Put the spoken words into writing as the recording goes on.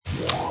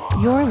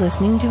You're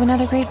listening to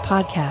another great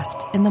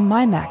podcast in the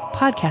MyMac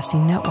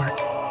Podcasting Network.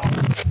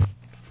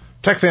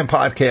 TechFan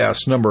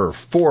Podcast number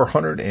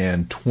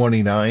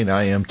 429.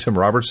 I am Tim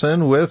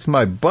Robertson with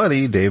my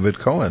buddy David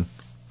Cohen.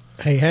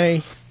 Hey,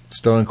 hey.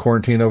 Still in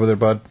quarantine over there,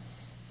 bud?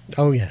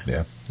 Oh, yeah.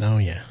 Yeah. Oh,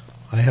 yeah.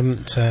 I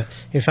haven't...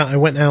 in fact, I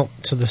went out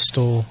to the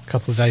store a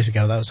couple of days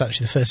ago. That was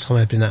actually the first time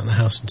I'd been out of the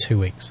house in 2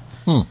 weeks.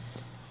 So,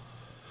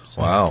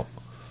 wow.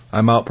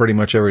 I'm out pretty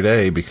much every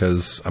day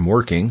because I'm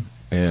working,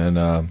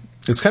 and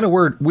it's kind of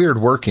weird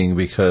working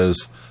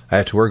because I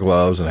have to wear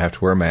gloves and I have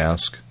to wear a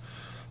mask.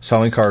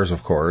 Selling cars,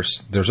 of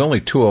course. There's only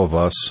two of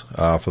us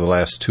for the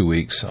last 2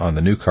 weeks on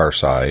the new car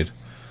side,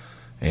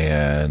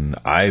 and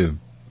I'm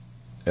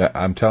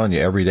telling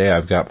you, every day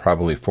I've got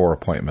probably 4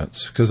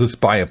 appointments because it's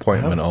by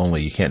appointment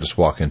only. You can't just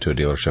walk into a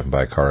dealership and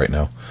buy a car right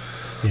now.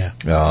 Yeah.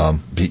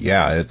 But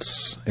yeah,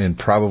 and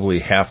probably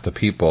half the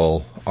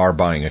people are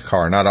buying a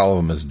car. Not all of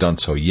them has done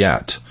so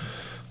yet,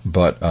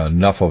 but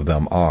enough of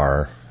them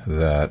are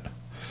that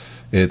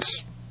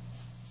it's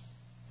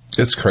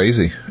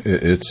crazy.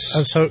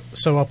 So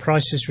are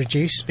prices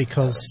reduced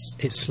because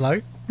it's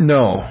slow?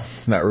 No,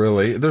 not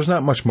really. There's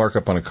not much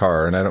markup on a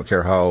car, and I don't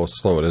care how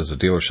slow it is. The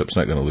dealership's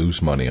not going to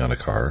lose money on a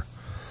car.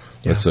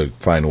 Yeah. It's a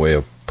fine way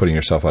of putting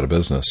yourself out of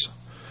business.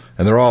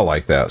 And they're all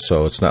like that,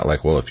 so it's not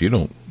like, well, if you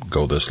don't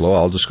go this low,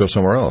 I'll just go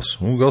somewhere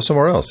else. We'll go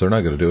somewhere else. They're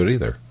not going to do it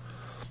either.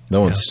 No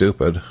one's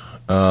stupid.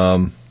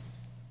 Oh,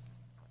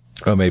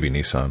 maybe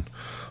Nissan.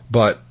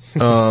 But,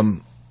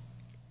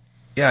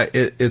 yeah,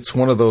 it's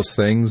one of those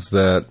things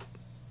that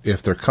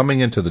if they're coming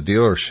into the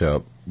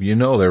dealership, you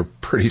know they're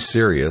pretty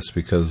serious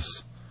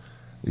because,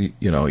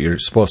 you know, you're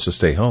supposed to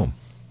stay home.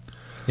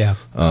 Yeah.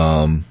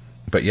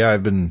 But yeah,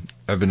 I've been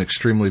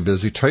extremely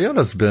busy.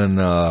 Toyota's been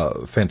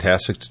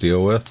fantastic to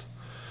deal with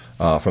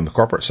from the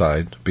corporate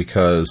side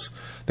because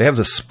they have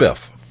this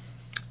spiff,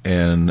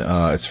 and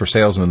it's for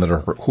salesmen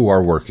who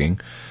are working.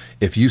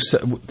 If you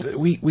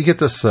we get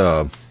this,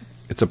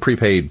 it's a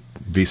prepaid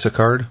Visa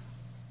card,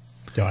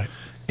 Right.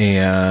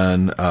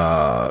 and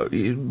a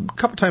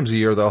couple times a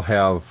year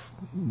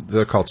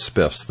they're called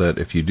spiffs. That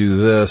if you do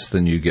this,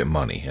 then you get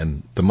money,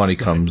 and the money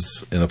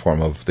comes in the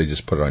form of they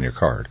just put it on your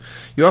card.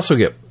 You also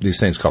get these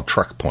things called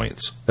truck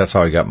points. That's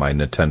how I got my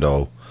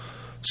Nintendo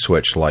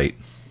Switch Lite.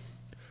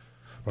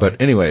 Right.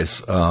 But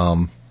anyways,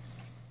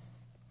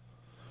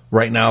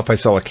 right now if I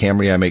sell a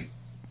Camry, I make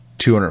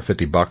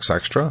 $250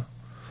 extra,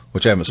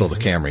 which I haven't sold a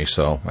Camry,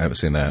 so I haven't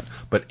seen that.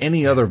 But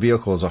any other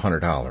vehicle is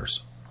 $100.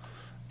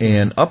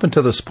 And up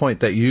until this point,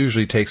 that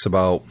usually takes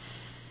about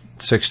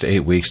 6 to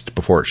 8 weeks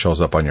before it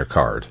shows up on your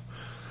card.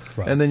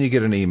 Right. And then you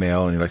get an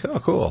email, and you're like, oh,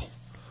 cool.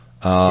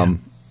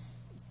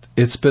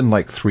 It's been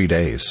like 3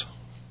 days.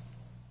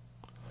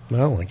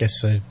 Well, I guess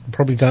they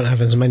probably don't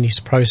have as many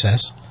to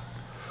process.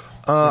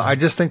 I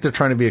just think they're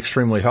trying to be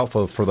extremely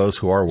helpful for those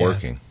who are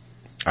working.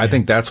 I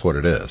think that's what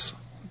it is.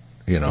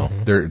 You know,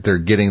 they're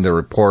getting the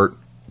report.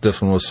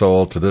 This one was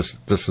sold to this.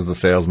 This is the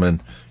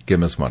salesman. Give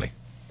him his money.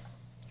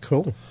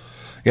 Cool.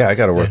 Yeah, I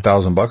got over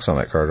 $1,000 on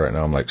that card right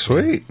now. I'm like,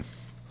 sweet.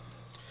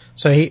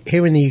 So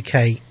here in the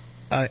UK,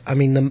 I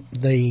mean,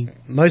 the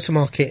motor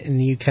market in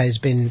the UK has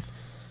been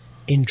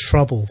in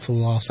trouble for the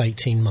last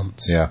 18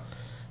 months. Yeah.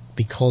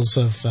 Because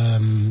of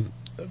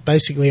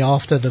basically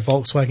after the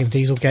Volkswagen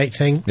Dieselgate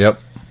thing. Yep.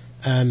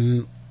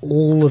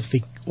 All of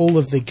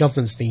the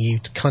governments in the EU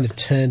kind of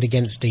turned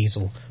against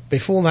diesel.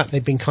 Before that,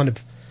 they'd been kind of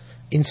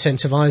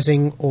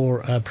incentivizing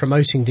or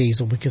promoting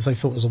diesel because they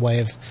thought it was a way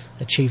of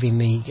achieving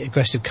the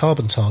aggressive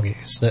carbon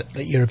targets that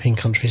European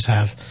countries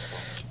have.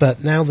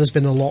 But now there's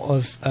been a lot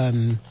of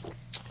and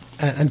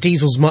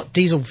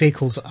diesel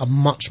vehicles are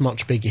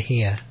much bigger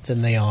here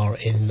than they are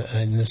in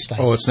the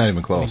States. Oh, it's not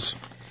even close.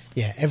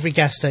 Yeah, every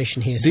gas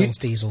station here sells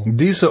diesel.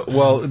 Diesel,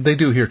 well, they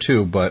do here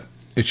too, but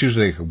it's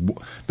usually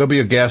there'll be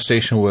a gas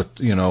station with,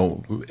 you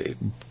know,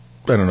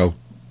 I don't know,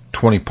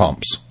 20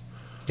 pumps.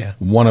 Yeah,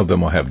 one of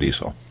them will have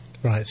diesel.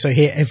 Right. So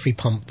here, every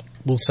pump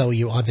will sell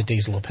you either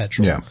diesel or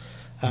petrol. Yeah.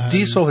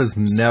 Diesel has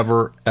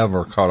never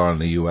ever caught on in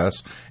the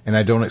U.S., and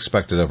I don't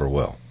expect it ever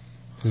will.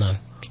 No.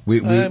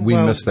 We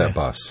missed that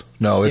bus.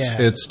 No,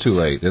 it's too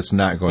late. It's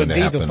not going to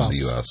happen in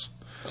the U.S.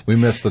 We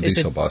missed the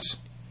diesel bus.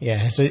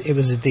 Yeah, so it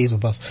was a diesel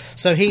bus.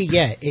 So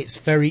here,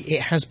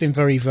 it has been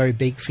very, very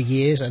big for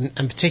years, and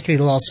particularly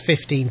the last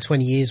 15,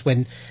 20 years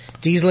when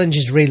diesel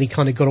engines really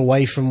kind of got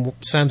away from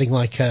sounding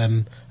like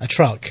a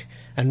truck,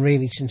 and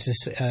really since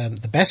it's,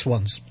 the best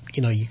ones,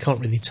 you know, you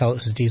can't really tell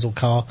it's a diesel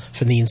car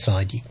from the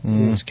inside. You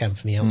always can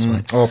from the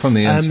outside. Oh, from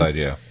the inside,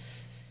 yeah.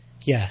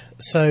 Yeah,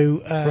 so...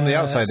 from the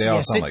outside, they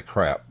all sound like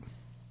crap.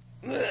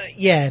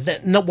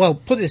 Well,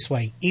 put it this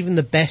way, even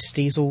the best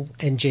diesel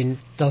engine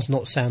does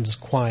not sound as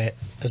quiet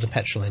as a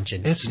petrol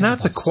engine. It's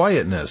not the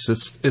quietness,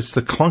 it's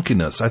the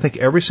clunkiness. I think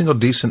every single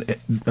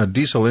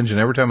diesel engine,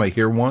 every time I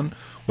hear one,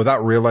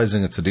 without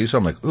realizing it's a diesel,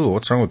 I'm like, ooh,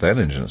 what's wrong with that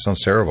engine? It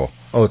sounds terrible.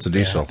 Oh, it's a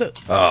diesel.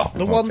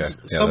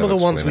 Some of the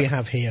ones we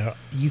have here,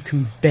 you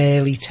can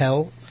barely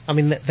tell. I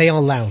mean, they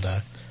are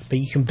louder, but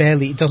you can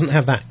barely, it doesn't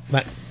have that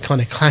kind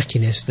of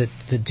clackiness that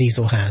the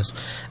diesel has.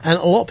 And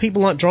a lot of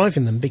people like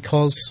driving them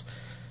because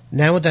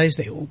Nowadays,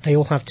 they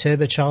all have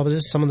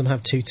turbochargers. Some of them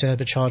have 2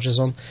 turbochargers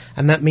on,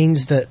 and that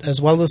means that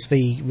as well as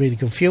the really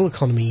good fuel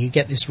economy, you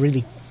get this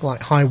really like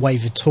high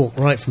wave of torque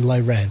right from low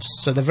revs.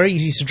 So they're very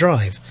easy to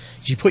drive.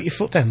 As you put your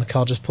foot down, the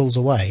car just pulls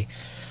away.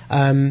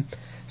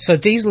 So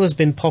diesel has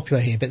been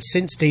popular here, but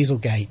since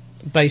Dieselgate,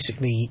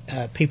 basically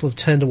people have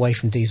turned away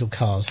from diesel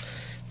cars.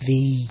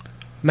 The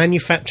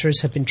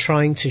manufacturers have been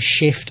trying to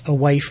shift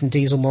away from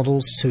diesel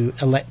models to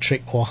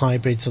electric or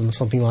hybrids and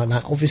something like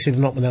that. Obviously,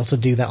 they're not been able to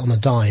do that on a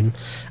dime.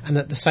 And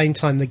at the same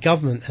time, the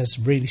government has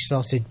really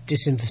started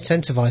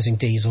disincentivizing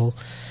diesel.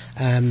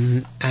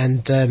 And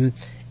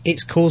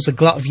it's caused a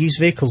glut of used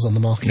vehicles on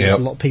the market. Yep. There's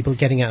a lot of people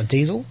getting out of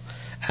diesel.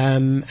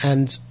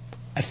 And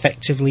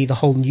effectively, the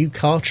whole new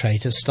car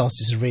trade has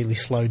started to really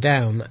slow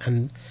down.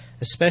 And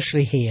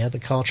especially here, the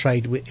car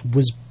trade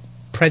was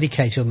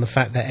predicated on the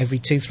fact that every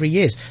 2-3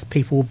 years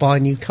people will buy a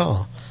new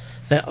car.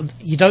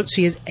 You don't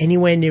see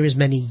anywhere near as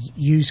many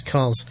used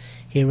cars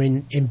here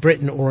in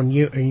Britain or in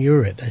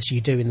Europe as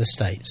you do in the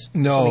States.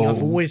 No,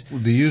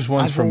 the used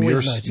ones from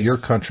your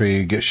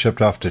country get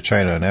shipped off to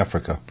China and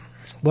Africa.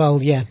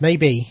 Well, yeah,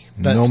 maybe.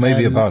 But, no,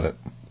 maybe about it.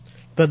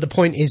 But the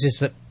point is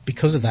that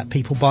because of that,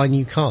 people buy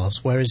new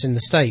cars, whereas in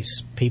the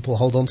States, people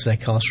hold on to their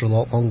cars for a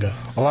lot longer.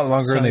 A lot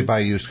longer, and they buy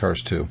used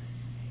cars too.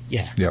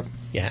 Yeah. Yep.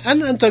 Yeah,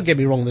 and don't get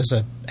me wrong, there's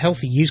a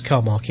healthy used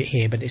car market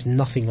here, but it's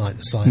nothing like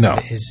the size of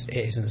it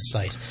is in the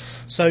States.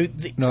 So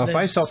if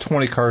I sell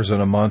 20 cars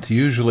in a month,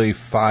 usually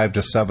 5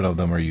 to 7 of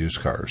them are used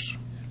cars.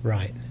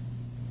 Right.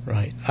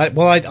 I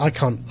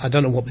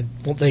don't know what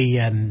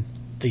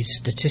the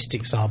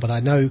statistics are, but I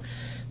know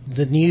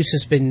the news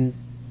has been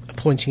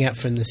pointing out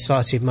from the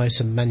Society of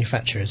Motor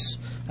Manufacturers,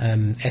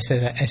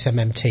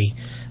 SMMT,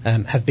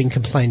 have been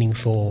complaining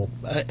for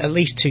at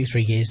least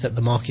 2-3 years that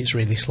the market's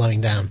really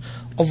slowing down.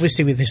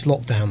 Obviously, with this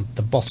lockdown,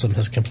 the bottom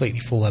has completely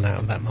fallen out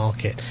of that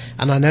market.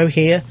 And I know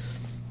here,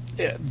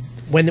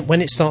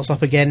 when it starts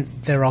up again,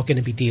 there are going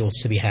to be deals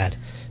to be had.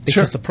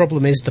 Because the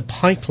problem is the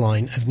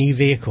pipeline of new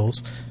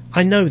vehicles.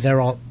 I know there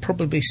are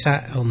probably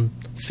sat on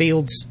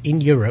fields in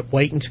Europe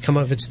waiting to come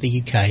over to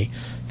the UK.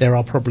 There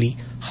are probably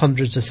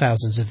hundreds of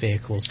thousands of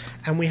vehicles.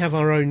 And we have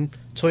our own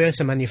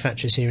Toyota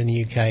manufacturers here in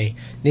the UK,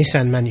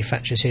 Nissan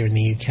manufacturers here in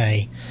the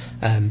UK,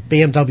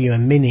 BMW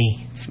and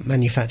Mini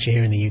manufacture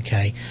here in the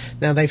UK.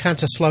 Now, they've had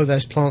to slow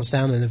those plants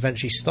down and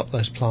eventually stop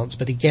those plants,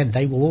 but again,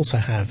 they will also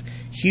have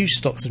huge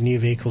stocks of new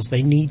vehicles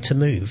they need to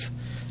move.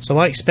 So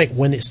I expect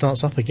when it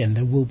starts up again,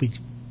 there will be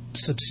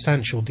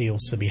substantial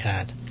deals to be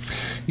had.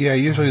 Yeah,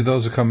 usually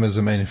those will come as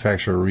a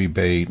manufacturer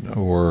rebate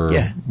or, a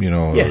very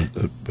low zero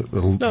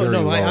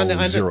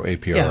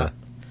APR. Yeah.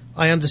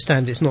 I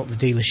understand it's not the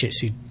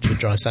dealerships who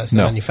drives that's the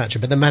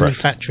manufacturer, but the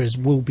manufacturers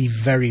will be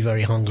very,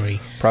 very hungry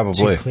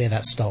to clear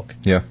that stock.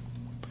 Yeah.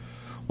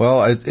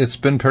 Well, it's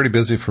been pretty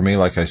busy for me,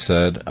 like I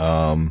said.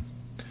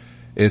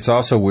 It's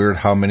also weird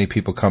how many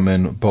people come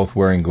in both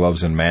wearing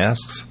gloves and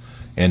masks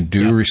and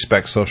do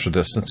respect social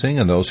distancing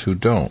and those who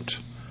don't.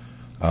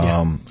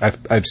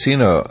 I've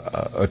seen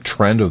a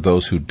trend of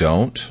those who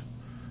don't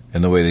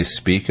in the way they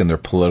speak and their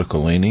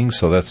political leanings,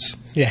 so that's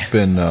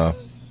been...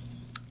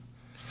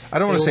 I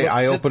don't want to say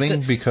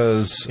eye-opening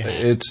because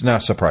it's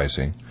not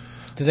surprising.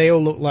 Do they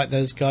all look like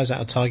those guys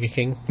out of Tiger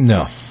King?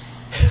 No.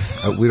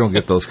 We don't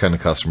get those kind of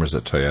customers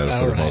at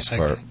Toyota for the most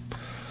part.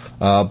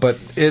 But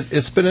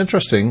it's been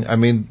interesting. I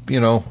mean,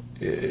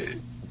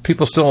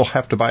 people still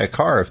have to buy a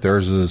car if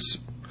theirs is...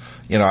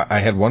 I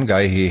had one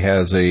guy, he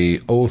has a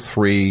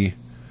 03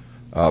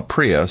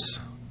 Prius,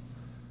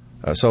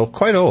 so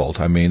quite old.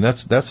 I mean,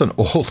 that's an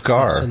old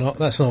car.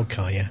 That's an old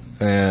car, yeah.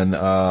 And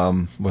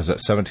was that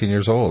 17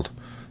 years old?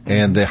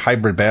 And the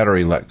hybrid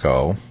battery let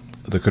go.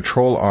 The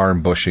control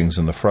arm bushings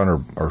in the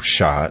front are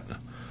shot.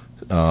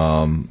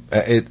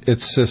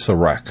 It's just a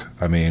wreck.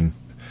 I mean,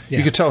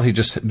 you could tell he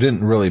just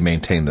didn't really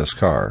maintain this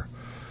car.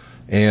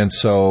 And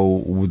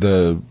so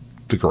the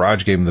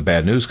garage gave him the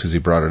bad news because he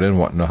brought it in,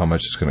 wanting to know how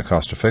much it's going to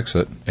cost to fix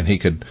it. And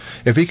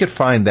if he could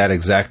find that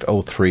exact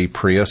 03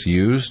 Prius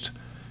used,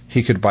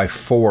 he could buy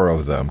 4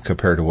 of them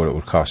compared to what it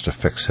would cost to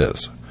fix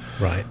his.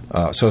 Right.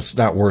 So it's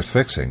not worth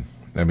fixing.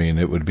 I mean,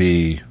 it would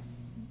be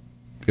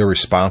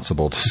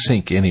irresponsible to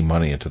sink any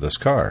money into this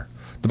car.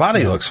 The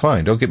body looks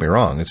fine, don't get me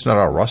wrong. It's not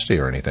all rusty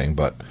or anything,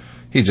 but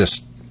he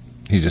just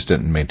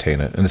didn't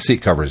maintain it. And the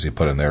seat covers he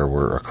put in there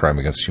were a crime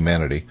against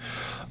humanity.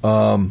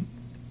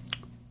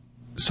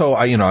 So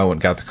I went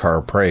and got the car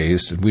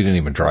appraised, and we didn't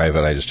even drive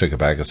it. I just took it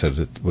back and said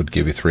it would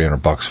give you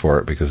 $300 for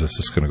it because this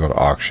is going to go to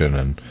auction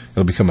and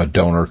it'll become a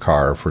donor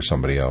car for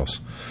somebody else,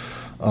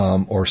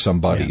 or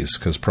somebody's,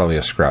 because probably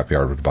a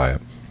scrapyard would buy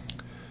it.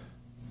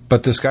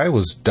 But this guy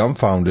was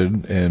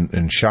dumbfounded and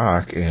in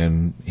shock,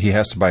 and he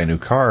has to buy a new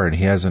car, and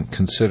he hasn't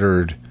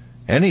considered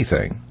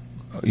anything.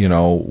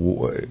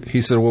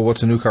 He said, well,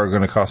 what's a new car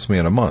going to cost me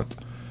in a month?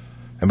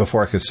 And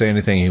before I could say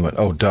anything, he went,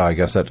 oh, duh, I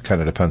guess that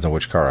kind of depends on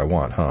which car I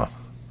want, huh?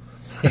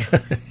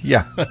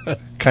 Yeah,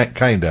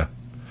 kind of. A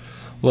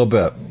little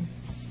bit.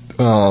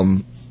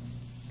 And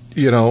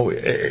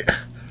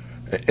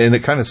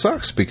it kind of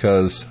sucks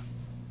because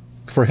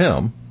for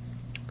him,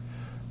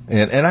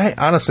 And I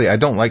honestly, I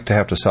don't like to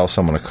have to sell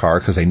someone a car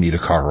because they need a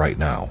car right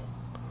now.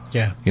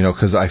 Yeah.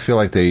 Because I feel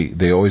like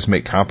they always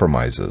make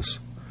compromises.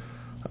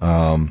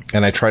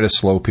 And I try to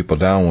slow people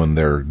down when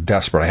they're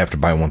desperate. I have to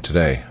buy one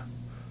today.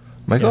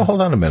 I'm like, oh,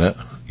 hold on a minute.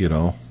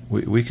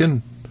 We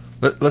can,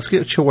 let's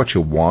get you what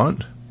you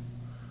want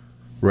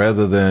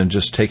rather than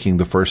just taking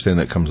the first thing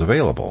that comes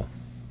available.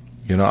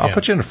 I'll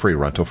put you in a free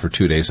rental for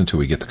 2 days until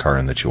we get the car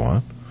in that you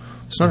want.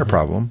 It's not a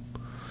problem.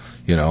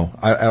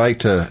 I like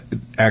to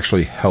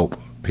actually help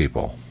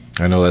people.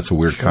 I know that's a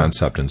weird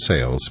concept in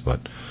sales, but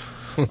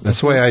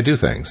that's the way I do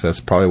things. That's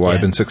probably why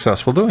I've been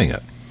successful doing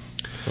it.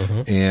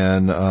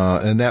 And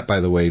that, by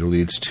the way,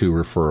 leads to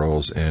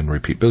referrals and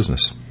repeat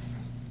business.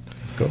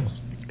 Of course.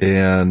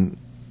 And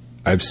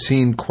I've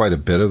seen quite a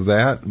bit of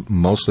that,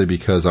 mostly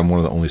because I'm one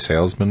of the only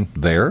salesmen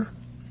there.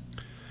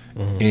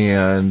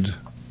 And,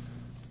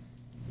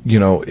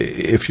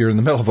 if you're in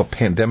the middle of a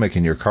pandemic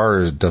and your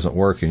car doesn't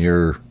work and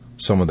you're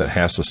someone that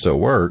has to still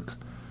work,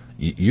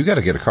 you got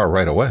to get a car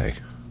right away.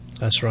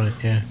 That's right,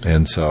 yeah.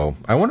 And so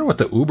I wonder what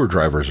the Uber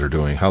drivers are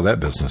doing, how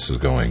that business is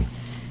going.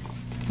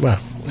 Well,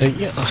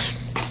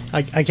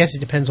 I guess it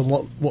depends on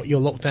what your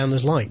lockdown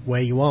is like,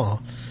 where you are.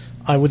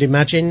 I would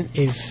imagine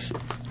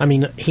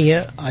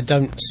here I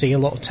don't see a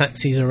lot of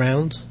taxis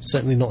around,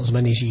 certainly not as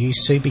many as you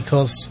used to,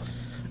 because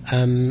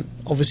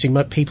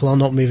obviously people are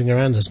not moving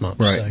around as much.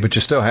 Right, so. but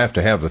you still have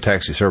to have the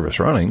taxi service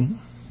running.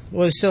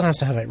 Well, it still has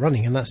to have it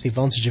running, and that's the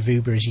advantage of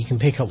Uber, is you can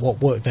pick up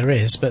what work there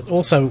is, but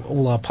also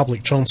all our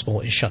public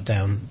transport is shut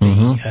down.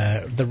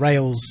 The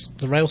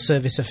rail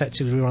service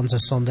effectively runs a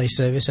Sunday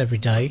service every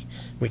day,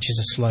 which is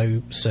a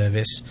slow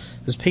service.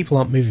 There's people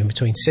aren't moving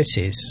between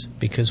cities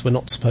because we're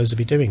not supposed to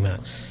be doing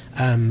that.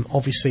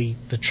 Obviously,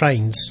 the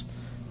trains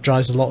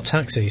drives a lot of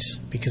taxis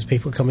because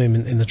people come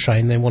in the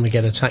train, they want to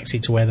get a taxi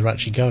to where they're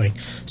actually going.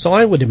 So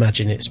I would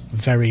imagine it's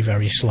very,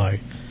 very slow.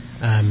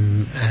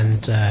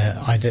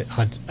 I'd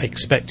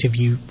expect if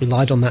you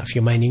relied on that for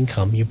your main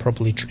income, you're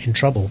probably in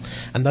trouble.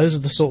 And those are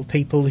the sort of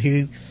people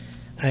who,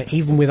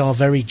 even with our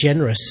very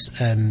generous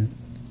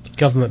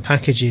government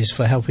packages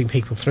for helping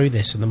people through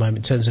this at the moment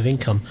in terms of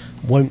income,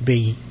 won't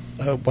be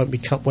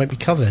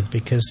covered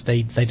because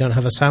they don't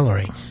have a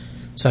salary.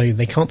 So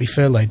they can't be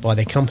furloughed by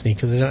their company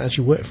because they don't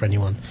actually work for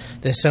anyone.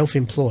 They're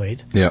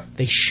self-employed. Yeah.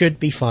 They should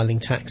be filing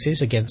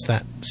taxes against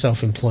that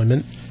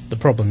self-employment. The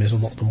problem is a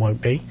lot of them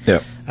won't be.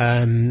 Yeah.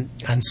 And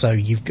so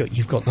you've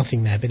got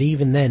nothing there. But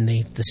even then,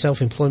 the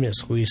self-employment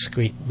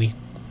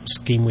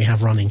scheme we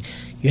have running,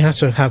 you have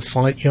to have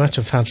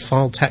had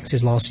filed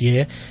taxes last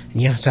year,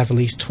 and you have to have at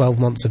least 12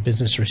 months of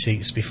business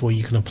receipts before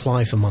you can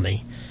apply for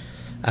money.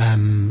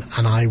 And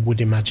I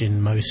would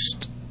imagine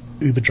most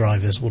Uber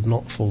drivers would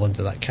not fall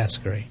under that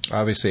category.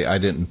 Obviously, I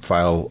didn't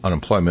file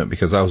unemployment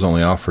because I was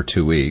only off for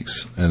 2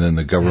 weeks, and then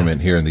the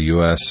government here in the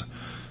U.S.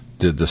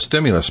 did the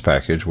stimulus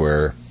package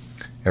where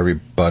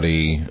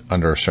everybody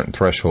under a certain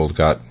threshold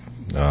got,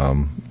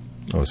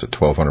 what was it,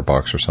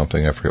 $1,200 or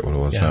something? I forget what it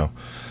was now.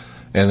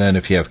 And then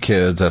if you have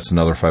kids, that's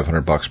another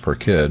 $500 per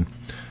kid.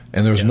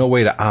 And there's no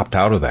way to opt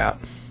out of that.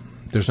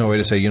 There's no way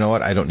to say, you know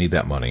what, I don't need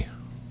that money.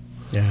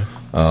 Yeah.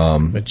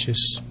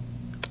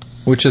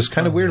 Which is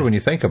kind of weird when you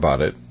think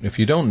about it. If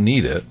you don't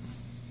need it,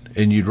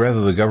 and you'd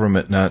rather the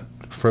government not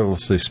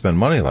frivolously spend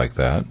money like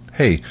that,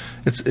 hey,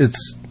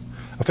 it's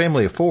a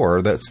family of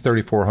four, that's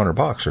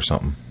 $3,400 or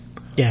something.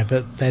 Yeah,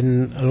 but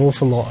then an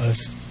awful lot of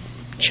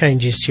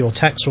changes to your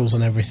tax rules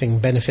and everything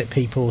benefit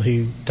people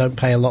who don't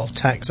pay a lot of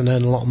tax and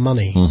earn a lot of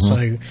money.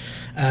 So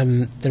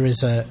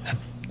there's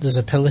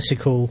a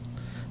political,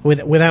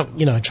 without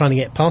trying to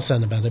get passed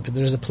down about it, but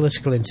there is a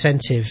political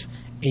incentive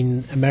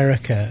in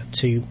America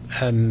to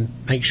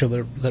make sure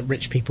that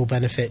rich people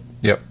benefit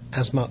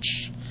as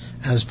much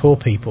as poor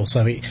people.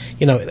 So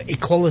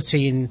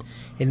equality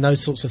in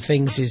those sorts of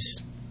things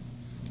is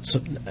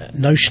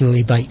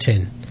notionally baked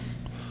in.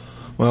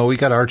 Well, we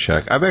got our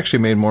check. I've actually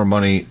made more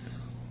money,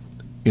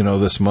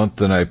 this month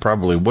than I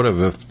probably would have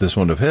if this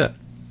wouldn't have hit.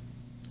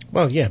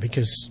 Well, yeah,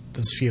 because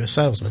there's fewer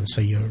salesmen,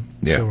 so your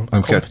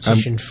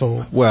competition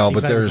for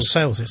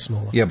sales is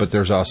smaller. Yeah, but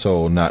there's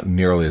also not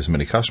nearly as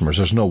many customers.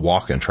 There's no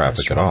walk-in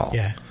traffic at all.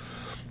 Yeah.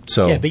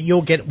 So but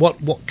you'll get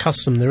what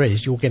custom there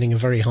is. You're getting a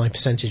very high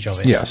percentage of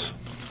it. Yes.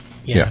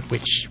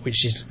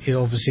 Which is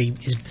obviously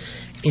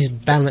is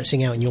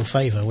balancing out in your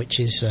favour, which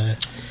is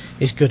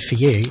good for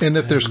you. And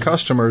if there's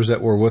customers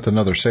that were with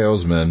another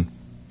salesman,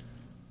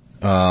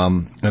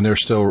 and they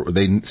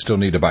still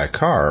need to buy a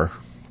car,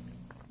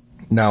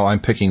 now I'm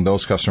picking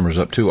those customers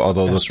up too.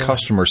 Although the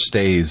customer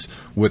stays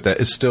with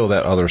that, it's still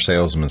that other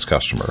salesman's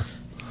customer.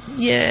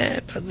 Yeah,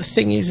 but the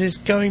thing is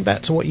going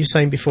back to what you were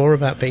saying before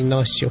about being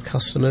nice to your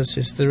customers,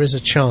 is there is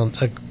a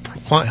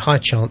quite high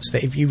chance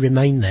that if you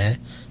remain there,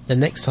 the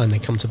next time they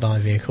come to buy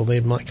a vehicle, they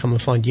might come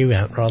and find you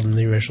out rather than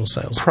the original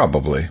salesman.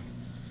 Probably.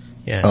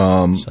 Yeah.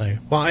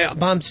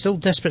 But I'm still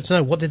desperate to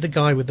know, what did the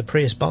guy with the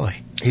Prius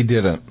buy? He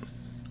didn't.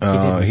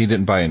 He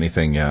didn't buy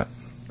anything yet.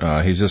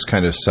 He's just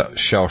kind of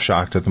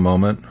shell-shocked at the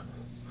moment.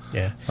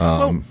 Yeah.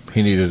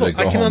 He needed to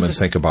go home and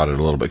think about it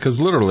a little bit.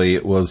 Because literally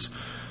it was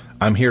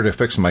I'm here to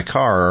fix my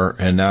car,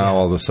 and now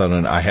all of a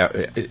sudden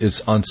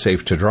it's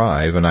unsafe to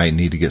drive, and I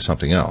need to get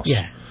something else.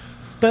 Yeah.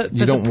 But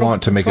you don't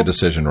want to make a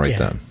decision right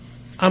then.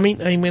 I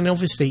mean,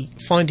 obviously,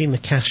 finding the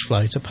cash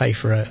flow to pay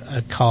for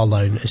a car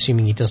loan,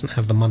 assuming he doesn't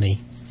have the money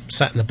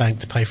sat in the bank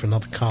to pay for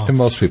another car. And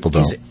most people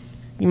don't.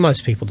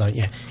 Most people don't,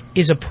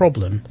 is a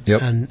problem.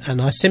 Yep.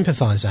 And I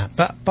sympathise that.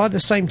 But by the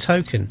same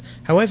token,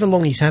 however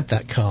long he's had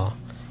that car,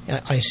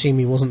 I assume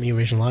he wasn't the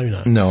original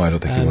owner. No, I don't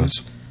think he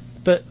was.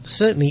 But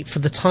certainly, for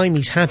the time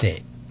he's had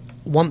it,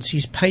 once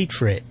he's paid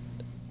for it,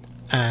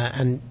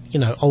 and,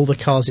 older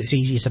cars, it's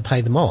easier to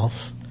pay them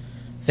off,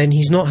 then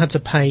he's not had to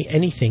pay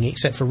anything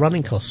except for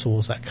running costs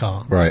towards that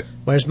car. Right.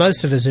 Whereas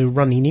most of us who are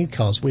running new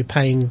cars, we're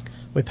paying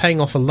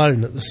off a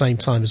loan at the same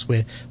time as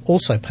we're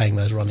also paying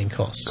those running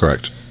costs.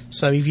 Correct.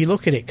 So if you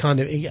look at it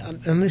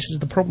and this is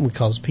the problem with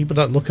cars, people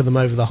don't look at them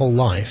over the whole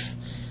life.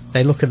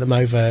 They look at them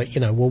over,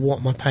 what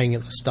am I paying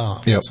at the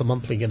start? Yep. What's the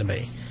monthly going to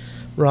be?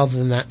 Rather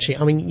than actually,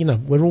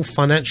 we're all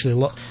financially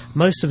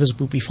most of us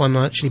would be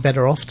financially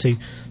better off to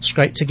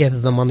scrape together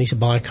the money to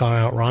buy a car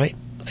outright,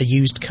 a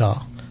used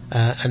car,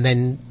 and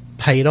then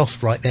pay it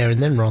off right there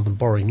and then rather than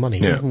borrowing money,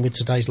 even with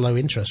today's low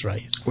interest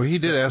rates. Well, he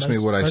did ask me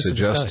what I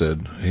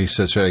suggested. He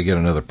said, should I get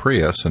another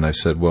Prius? And I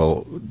said,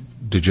 well,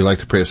 did you like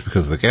the Prius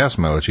because of the gas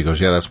mileage? He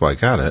goes, yeah, that's why I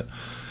got it.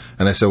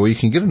 And I said, well, you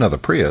can get another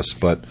Prius,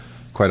 but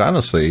quite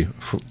honestly,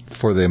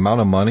 for the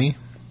amount of money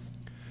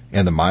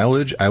and the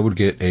mileage, I would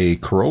get a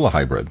Corolla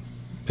hybrid.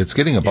 It's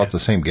getting about the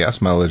same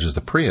gas mileage as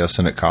the Prius,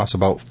 and it costs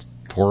about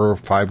 $4,000 or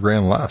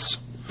 $5,000 less.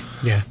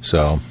 Yeah.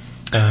 So,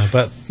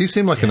 but he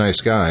seemed like a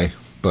nice guy,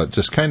 but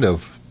just kind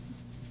of,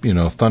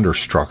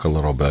 thunderstruck a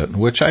little bit,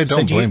 which I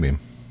don't blame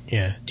him.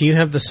 Yeah. Do you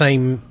have the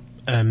same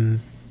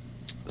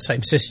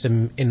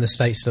system in the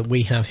States that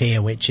we have here,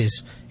 which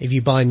is if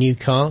you buy a new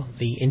car,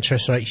 the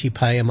interest rates you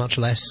pay are much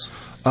less?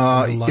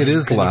 It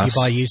is less. If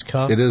you buy a used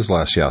car? It is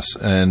less, yes.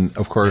 And,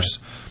 of course,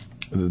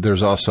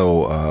 there's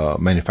also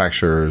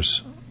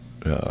manufacturers'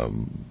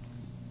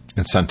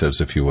 incentives,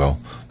 if you will.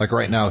 Like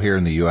right now here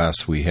in the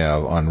U.S., we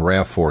have on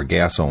RAV4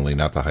 gas only,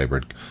 not the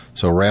hybrid.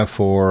 So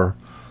RAV4,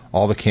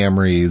 all the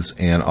Camrys,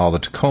 and all the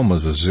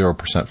Tacomas is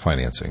 0%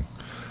 financing,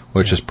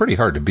 which is pretty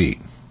hard to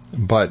beat.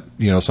 But,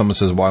 someone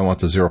says, well, I want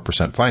the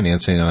 0%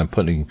 financing, and I'm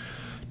putting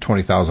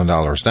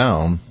 $20,000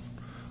 down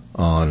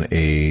on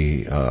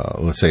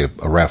let's say, a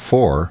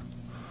RAV4.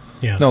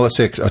 Yeah. No, let's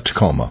say a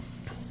Tacoma.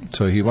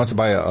 So he wants to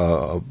buy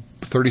a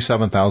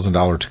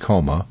 $37,000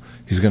 Tacoma.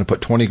 He's going to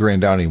put $20,000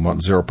 down and he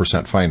wants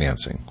 0%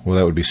 financing. Well,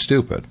 that would be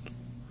stupid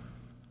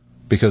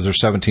because there's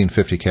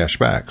 $1,750 cash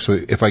back. So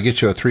if I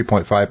get you a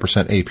 3.5%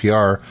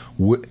 APR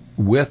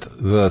with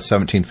the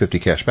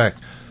 $1,750 cash back,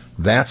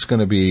 that's going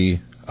to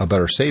be a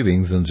better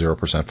savings than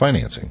 0%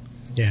 financing.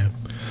 Yeah.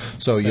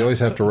 So you always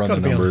have to run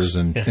the numbers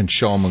and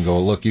show them and go,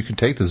 look, you can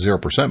take the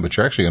 0%, but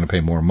you're actually going to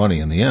pay more money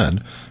in the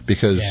end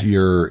because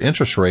your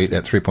interest rate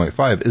at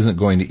 3.5 isn't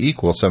going to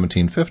equal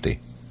 $1,750.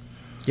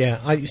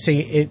 Yeah, I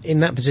see. In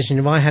that position,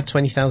 if I had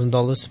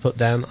 $20,000 to put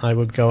down, I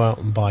would go out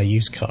and buy a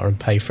used car and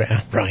pay for it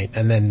outright,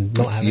 and then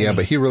not have. Yeah,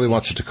 but he really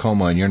wants a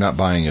Tacoma, and you're not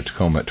buying a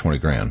Tacoma at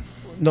 $20,000.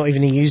 Not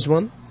even a used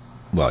one.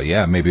 Well,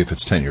 yeah, maybe if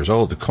it's 10 years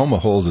old, Tacoma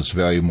holds its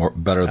value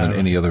better than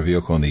any other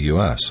vehicle in the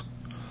U.S.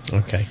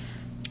 Okay.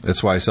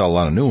 That's why I sell a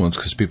lot of new ones,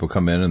 because people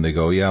come in and they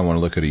go, yeah, I want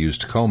to look at a used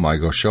Tacoma. I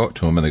go show it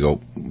to them, and they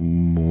go,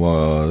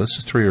 well, this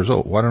is 3 years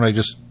old. Why don't I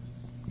just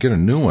get a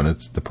new one?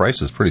 The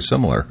price is pretty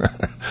similar.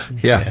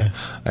 Yeah,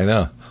 I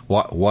know.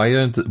 Why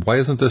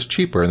isn't this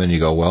cheaper? And then you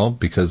go, well,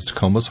 because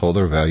Tacomas hold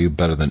their value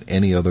better than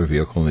any other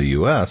vehicle in the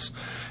U.S.,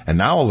 and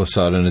now all of a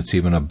sudden it's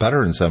even a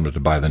better incentive to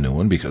buy the new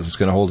one because it's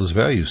going to hold its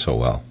value so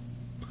well.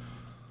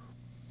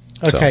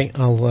 Okay,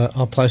 so,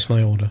 I'll place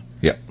my order.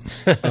 Yeah.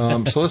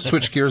 So let's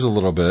switch gears a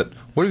little bit.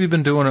 What have you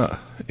been doing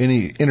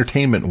any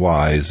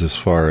entertainment-wise as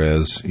far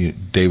as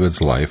David's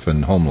life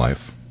and home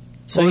life?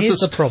 So here's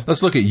the problem.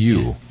 Let's look at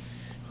you.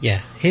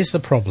 Yeah, here's the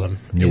problem.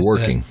 You're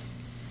working.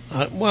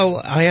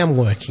 Well, I am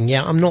working.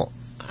 Yeah, I'm not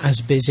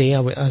as busy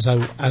as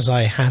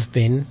I have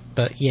been,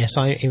 but yes,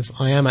 I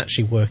am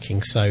actually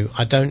working. So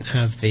I don't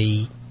have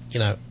the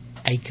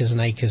acres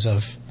and acres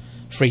of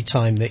free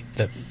time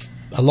that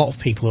a lot of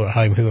people who are at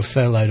home who are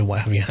furloughed or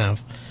what have you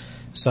have.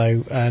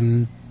 So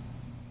I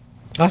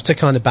have to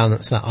kind of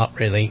balance that up,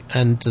 really.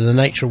 And the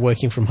nature of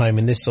working from home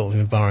in this sort of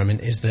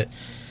environment is that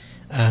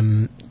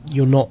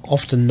you're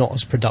often not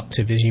as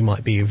productive as you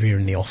might be if you're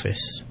in the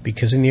office.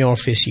 Because in the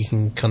office you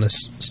can kind of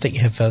stick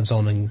your headphones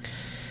on and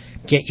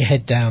get your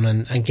head down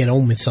and get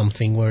on with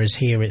something, whereas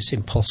here it's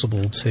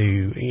impossible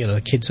to,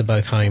 the kids are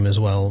both home as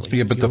well.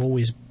 Yeah, but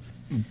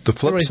the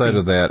flip side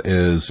of that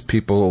is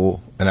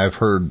people, and I've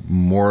heard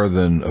more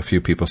than a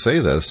few people say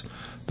this,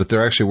 that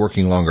they're actually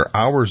working longer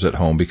hours at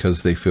home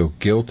because they feel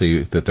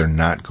guilty that they're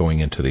not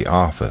going into the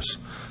office.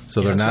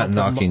 So they're not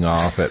knocking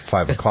off at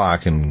 5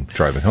 o'clock and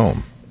driving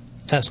home.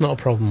 That's not a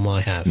problem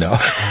I have. No.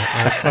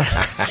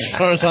 As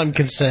far as I'm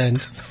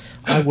concerned,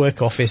 I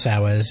work office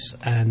hours,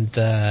 and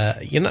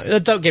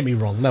don't get me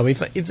wrong. No, if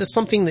there's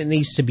something that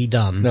needs to be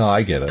done, No,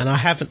 I get it. and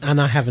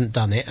I haven't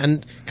done it.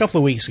 And a couple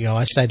of weeks ago,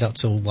 I stayed up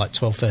till like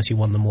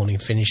 12:31 in the morning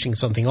finishing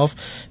something off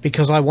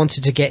because I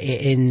wanted to get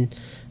it in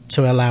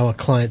to allow a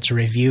client to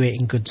review it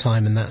in good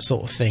time and that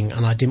sort of thing,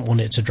 and I didn't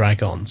want it to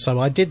drag on, so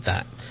I did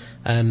that.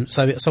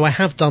 So I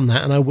have done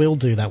that, and I will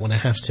do that when I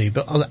have to.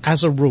 But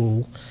as a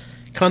rule,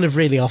 kind of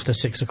really after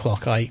 6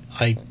 o'clock, I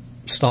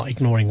start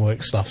ignoring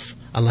work stuff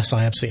unless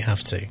I absolutely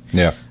have to.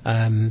 Yeah.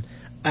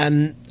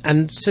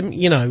 And some,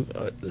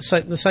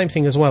 so the same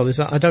thing as well is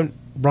that I don't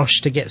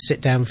rush to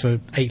sit down for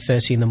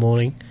 8:30 in the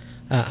morning,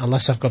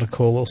 unless I've got a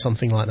call or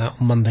something like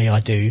that. On Monday I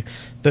do,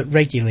 but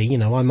regularly,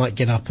 I might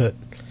get up at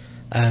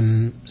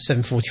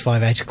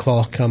 7:45, 8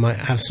 o'clock. I might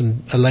have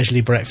a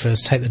leisurely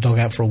breakfast, take the dog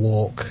out for a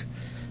walk,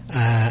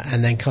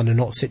 and then kind of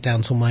not sit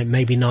down till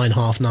maybe 9,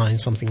 half 9,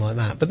 something like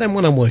that. But then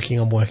when I'm working,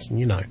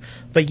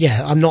 But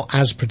yeah, I'm not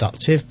as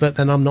productive, but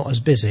then I'm not as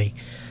busy.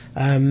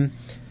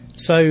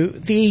 So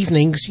the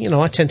evenings,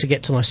 I tend to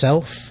get to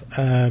myself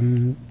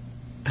and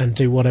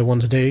do what I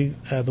want to do.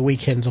 The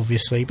weekends,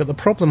 obviously. But the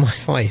problem I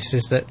face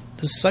is that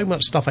there's so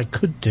much stuff I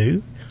could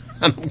do,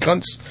 and I'm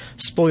kind of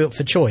spoiled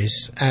for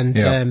choice.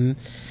 And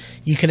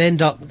you can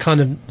end up kind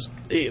of,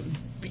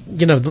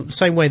 the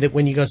same way that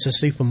when you go to a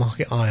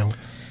supermarket aisle,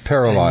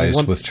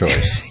 Paralyzed with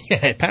choice.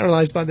 Yeah,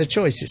 paralyzed by the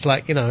choice. It's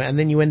like, and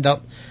then you end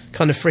up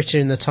kind of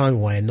frittering the time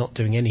away and not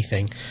doing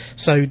anything.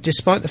 So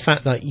despite the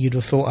fact that you'd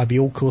have thought I'd be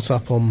all caught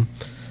up on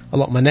a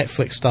lot of my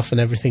Netflix stuff and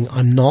everything,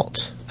 I'm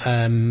not.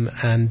 And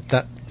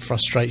that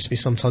frustrates me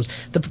sometimes.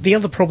 The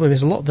other problem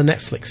is a lot of the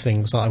Netflix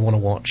things that I want to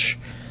watch,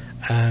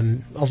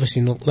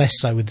 obviously not less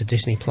so with the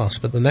Disney Plus,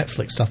 but the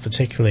Netflix stuff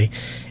particularly,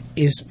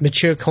 is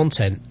mature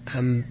content,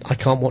 and I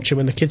can't watch it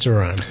when the kids are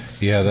around.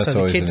 Yeah, that's So the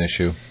always kids- an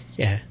issue.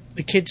 Yeah,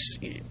 the kids,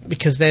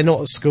 because they're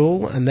not at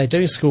school and they're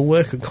doing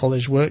schoolwork and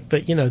college work,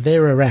 but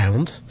they're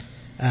around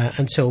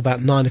until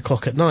about 9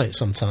 o'clock at night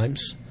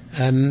sometimes.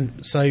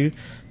 So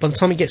by the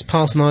time it gets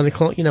past 9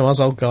 o'clock, us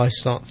old guys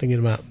start thinking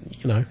about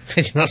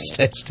heading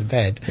upstairs to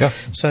bed. Yeah.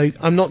 So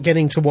I'm not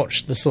getting to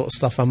watch the sort of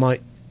stuff I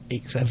might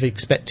have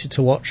expected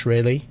to watch,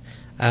 really.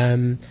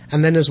 And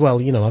then as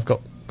well, I've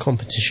got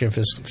competition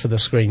for the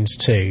screens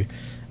too.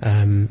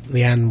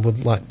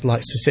 Leanne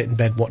likes to sit in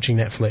bed watching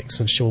Netflix,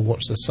 and she'll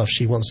watch the stuff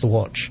she wants to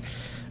watch.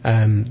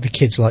 The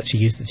kids like to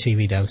use the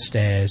TV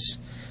downstairs.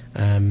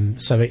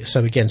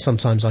 So again,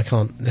 sometimes I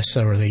can't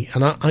necessarily,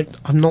 and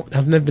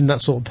I've never been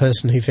that sort of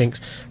person who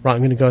thinks, right, I'm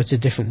going to go to a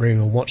different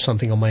room and watch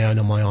something on my own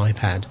on my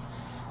iPad.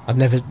 I've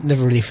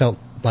never really felt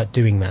like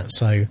doing that.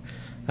 So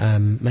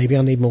maybe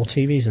I need more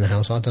TVs in the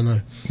house. I don't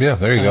know. Yeah,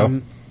 there you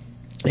go.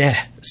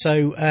 Yeah.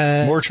 So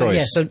More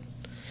choice.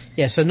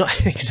 So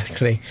not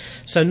exactly.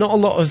 So not a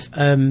lot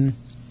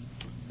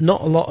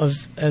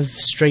of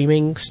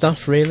streaming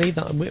stuff really.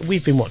 That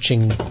we've been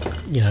watching,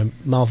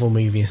 Marvel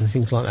movies and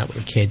things like that with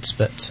the kids,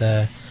 but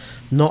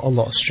not a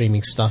lot of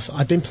streaming stuff.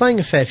 I've been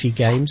playing a fair few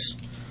games.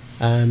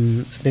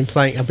 I've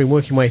been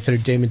working my way through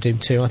Doom and Doom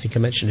 2. I think I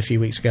mentioned a few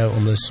weeks ago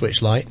on the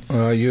Switch Lite.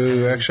 I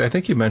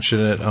think you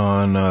mentioned it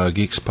on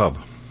Geeks Pub.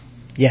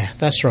 Yeah,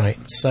 that's right.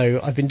 So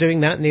I've been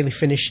doing that. Nearly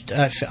finished.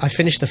 I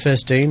finished the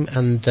first Doom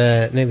and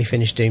nearly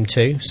finished Doom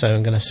 2. So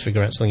I'm going to have to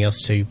figure out something else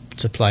to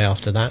play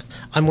after that.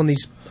 I'm one of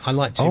these. I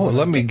like to. Oh,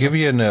 let me give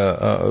you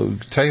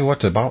tell you what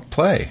to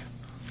play.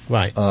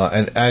 Right.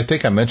 And I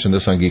think I mentioned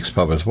this on Geeks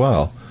Pub as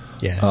well.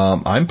 Yeah.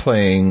 I'm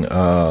playing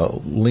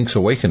Link's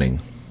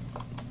Awakening.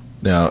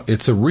 Now,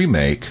 it's a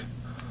remake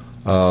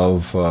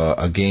of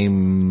a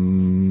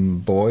Game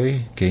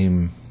Boy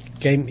game.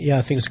 Yeah,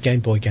 I think it's a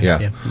Game Boy game.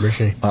 Yeah.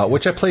 Originally.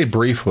 Which I played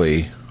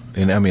briefly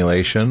in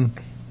emulation,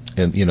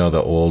 and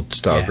the old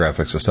style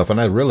graphics and stuff,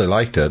 and I really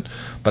liked it.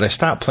 But I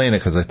stopped playing it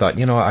because I thought,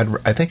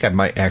 I think I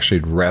might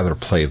actually rather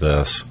play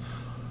this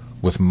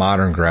with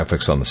modern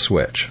graphics on the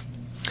Switch.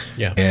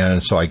 Yeah.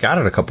 And so I got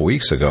it a couple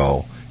weeks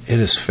ago. It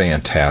is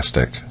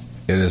fantastic.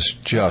 It is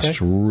just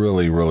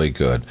really, really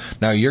good.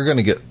 Now you're going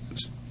to get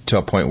to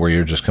a point where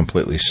you're just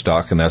completely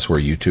stuck, and that's where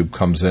YouTube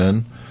comes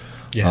in.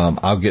 Yeah.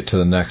 I'll get to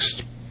the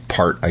next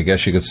part, I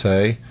guess you could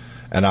say,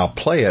 and I'll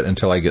play it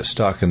until I get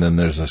stuck, and then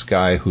there's this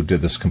guy who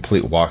did this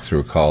complete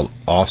walkthrough called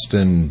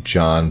Austin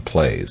John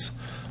Plays.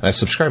 And I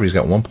subscribed. He's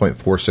got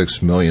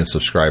 1.46 million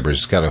subscribers.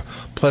 He's got a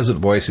pleasant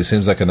voice. He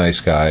seems like a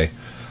nice guy.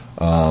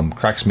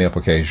 Cracks me up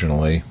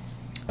occasionally.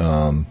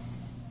 And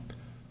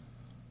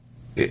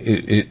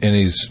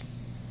he's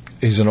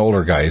an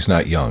older guy. He's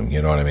not young.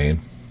 You know what I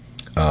mean?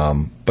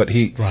 But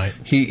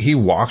he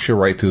walks you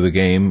right through the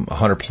game,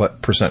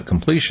 100%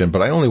 completion.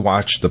 But I only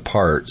watched the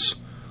parts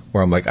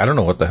where I'm like, I don't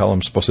know what the hell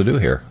I'm supposed to do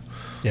here.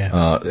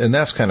 Yeah. And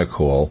that's kind of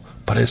cool.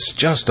 But it's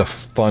just a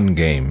fun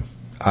game.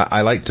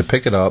 I like to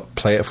pick it up,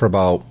 play it for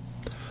about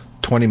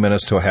 20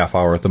 minutes to a half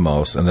hour at the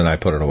most, and then I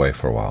put it away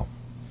for a while.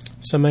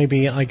 So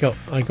maybe I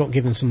got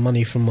given some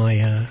money from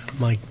my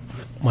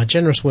my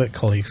generous work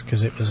colleagues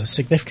because it was a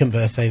significant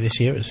birthday this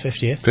year. It was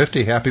 50th.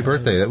 50, happy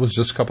birthday. That was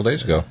just a couple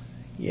days ago.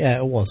 Yeah,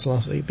 it was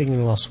beginning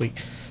of last week.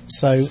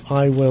 So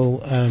I will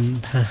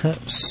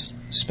perhaps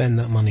spend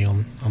that money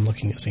on. I'm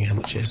looking at seeing how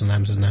much it is on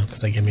Amazon now because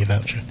they gave me a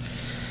voucher.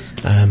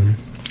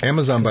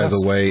 Amazon, by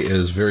the way,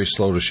 is very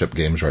slow to ship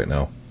games right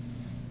now.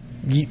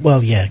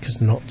 Well, yeah,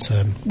 because not.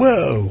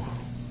 Whoa,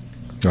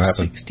 What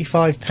happened?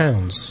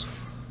 £65.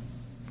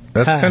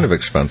 That's kind of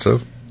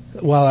expensive.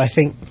 Well, I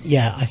think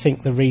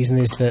the reason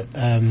is that.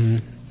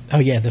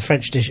 The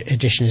French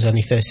edition is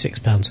only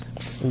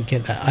 £36.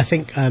 Get that? I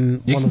think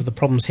one of the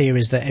problems here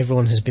is that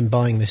everyone has been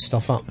buying this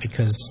stuff up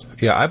because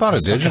I bought it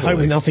it's like digitally.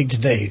 with nothing to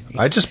do.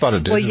 I just bought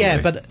it digitally. Well, yeah,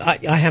 but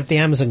I have the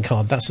Amazon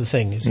card. That's the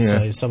thing.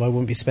 So I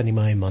wouldn't be spending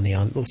my own money.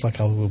 It looks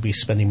like I will be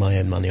spending my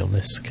own money on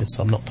this because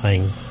I'm not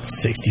paying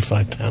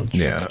 £65.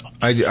 Yeah,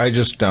 I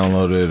just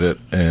downloaded it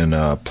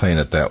and playing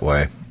it that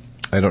way.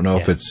 I don't know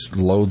if it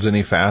loads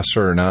any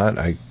faster or not.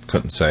 I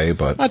couldn't say,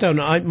 but I don't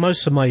know.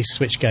 Most of my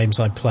Switch games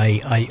I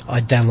play,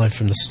 I download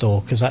from the store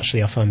because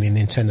actually I find the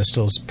Nintendo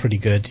store's pretty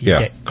good. You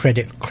get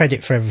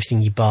credit for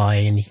everything you buy,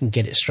 and you can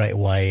get it straight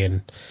away.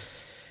 And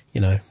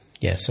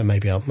so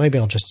maybe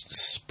I'll just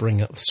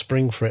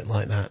spring for it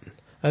like that.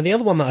 The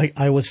other one that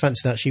I always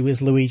fancied actually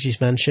was Luigi's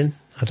Mansion.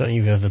 I don't know if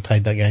you've ever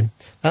played that game.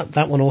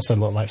 That one also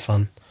looked like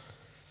fun.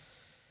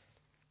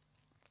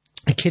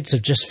 The kids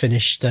have just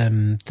finished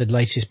the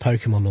latest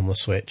Pokemon on the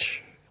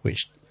Switch,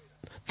 which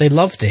they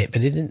loved it,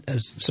 but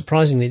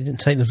surprisingly, it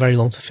didn't take them very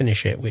long to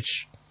finish it,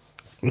 which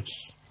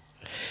was...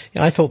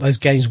 I thought those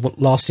games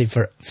lasted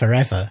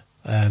forever,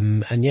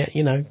 and yet,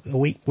 a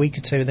week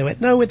or two, they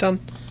went, no, we're done.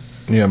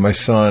 Yeah, my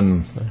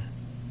son...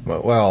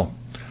 Well,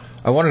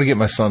 I wanted to get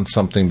my son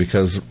something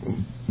because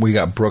we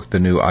got Brooke the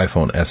new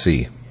iPhone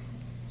SE,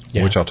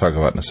 which I'll talk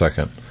about in a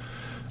second.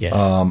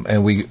 Yeah.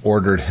 And we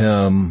ordered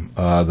him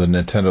the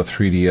Nintendo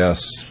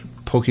 3DS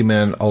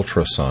Pokemon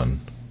Ultra Sun.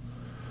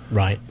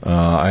 Right.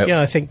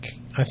 I think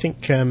I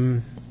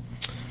don't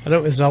know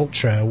if it was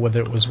Ultra or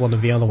whether it was one of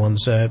the other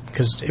ones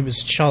because it was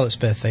Charlotte's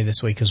birthday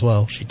this week as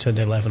well. She turned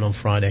 11 on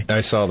Friday.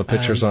 I saw the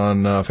pictures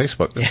on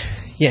Facebook.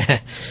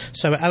 Yeah.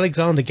 So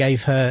Alexander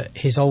gave her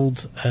his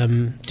old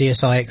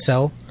DSi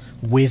XL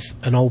with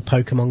an old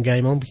Pokemon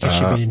game on because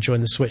she'd been enjoying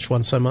the Switch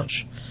one so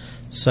much.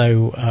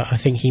 So I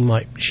think she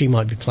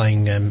might be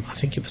playing. I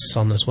think it was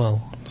Sun as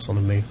well, Sun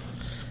and Moon.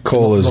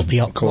 Cole is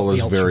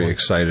very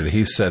excited.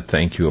 He said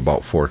thank you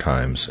about 4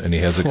 times, and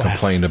he hasn't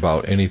complained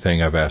about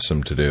anything I've asked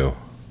him to do.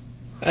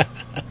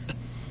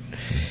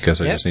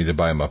 Because I just need to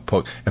buy him a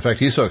In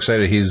fact, he's so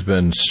excited he's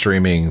been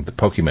streaming the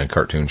Pokemon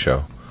cartoon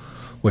show,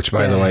 which,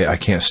 by the way, I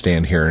can't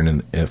stand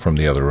hearing from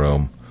the other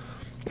room.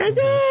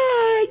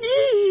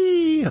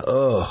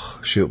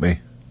 Ugh, shoot me.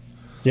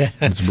 Yeah,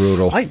 it's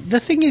brutal. The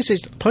thing is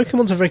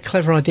Pokemon's a very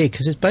clever idea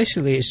because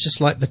it's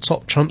just like the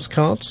top trumps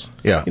cards.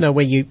 Yeah,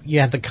 where you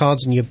have the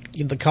cards and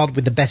the card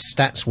with the best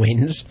stats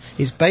wins.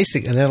 It's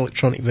basically an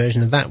electronic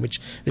version of that, which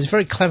is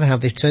very clever how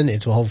they've turned it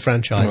into a whole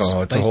franchise.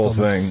 Oh, it's a whole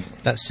thing.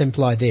 That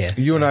simple idea.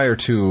 You and I are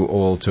too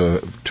old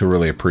to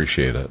really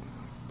appreciate it.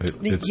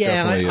 It's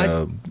definitely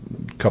a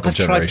couple I've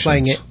generations. Tried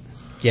playing it.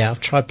 Yeah, I've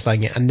tried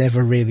playing it. I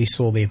never really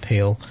saw the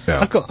appeal.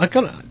 Yeah. I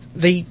got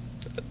the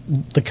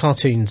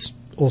cartoons.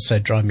 Also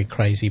drive me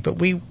crazy, but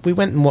we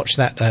went and watched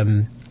that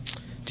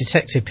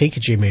Detective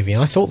Pikachu movie,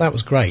 and I thought that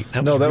was great.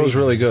 That was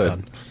really good.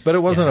 Fun. But it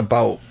wasn't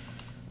about.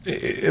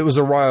 It was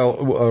a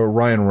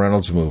Ryan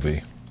Reynolds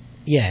movie.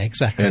 Yeah,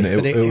 exactly. And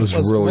it was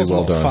really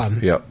well done. Fun.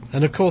 Yep.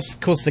 And of course,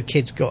 the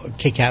kids got a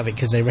kick out of it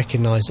because they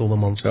recognised all the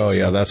monsters. Oh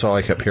yeah, that's all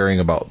I kept hearing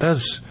about.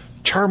 That's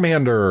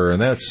Charmander,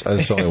 and that's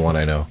the only one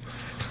I know.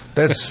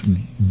 That's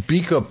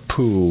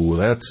Beakapoo.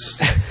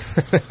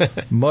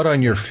 That's Mud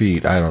on Your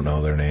Feet. I don't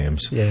know their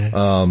names.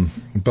 Yeah.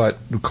 But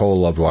Cole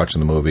loved watching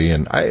the movie,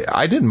 and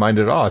I didn't mind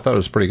it at all. I thought it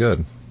was pretty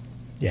good.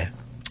 Yeah.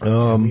 We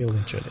all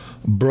enjoyed it.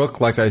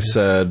 Brooke, like I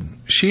said,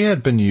 she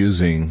had been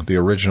using the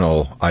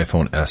original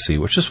iPhone SE,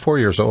 which is 4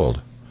 years old.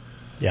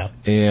 Yeah.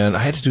 And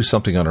I had to do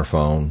something on her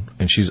phone,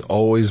 and she's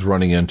always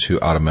running into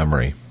out of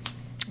memory.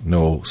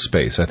 No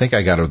space. I think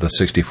I got her the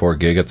 64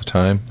 gig at the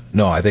time.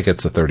 No, I think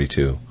it's the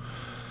 32.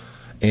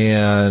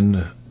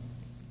 And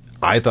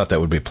I thought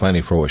that would be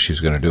plenty for what she's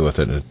going to do with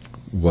it. It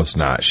was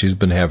not. She's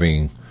been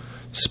having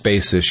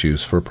space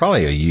issues for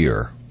probably a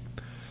year.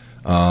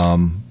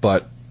 And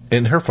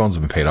her phone's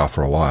been paid off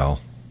for a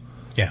while.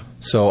 Yeah.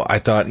 So I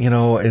thought,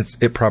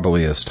 it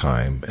probably is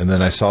time. And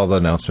then I saw the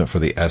announcement for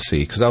the SE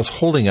because I was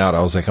holding out.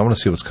 I was like, I want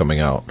to see what's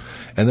coming out.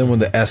 And then when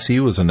the SE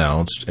was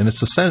announced, and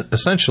it's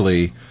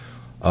essentially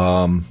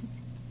an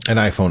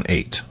iPhone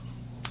 8,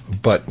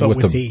 but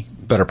with the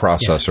better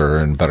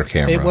processor and better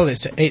camera.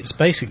 It's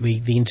basically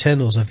the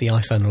internals of the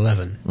iPhone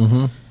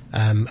 11,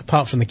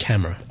 apart from the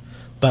camera,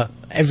 but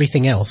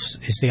everything else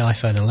is the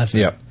iPhone 11.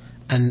 Yep.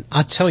 And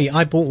I tell you,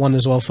 I bought one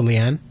as well for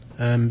Leanne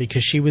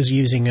because she was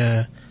using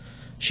an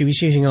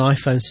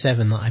iPhone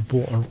 7 that I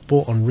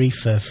bought on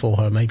refurb for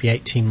her maybe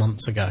 18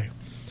 months ago.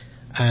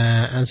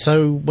 And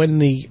so when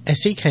the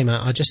SE came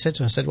out, I just said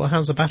to her, well,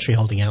 how's the battery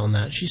holding out on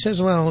that? She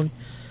says, well,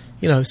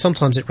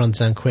 sometimes it runs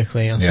down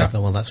quickly. And I said,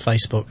 well, that's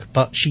Facebook.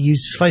 But she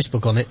uses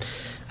Facebook on it.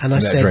 And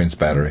that drains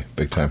battery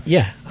big time.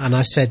 Yeah. And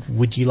I said,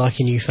 would you like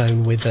a new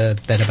phone with a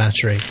better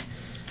battery?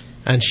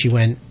 And she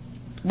went,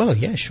 well,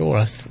 yeah, sure.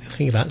 I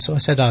think about it. So I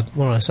said,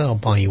 I'll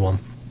buy you one.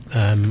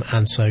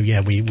 And so,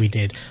 yeah, we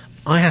did.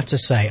 I have to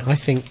say, I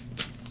think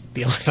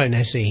the iPhone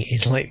SE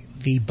is like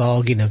the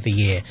bargain of the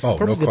year. Oh,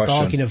 probably no the question.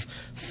 bargain of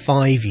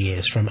 5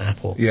 years from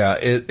Apple. Yeah,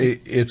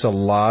 it's a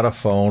lot of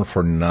phone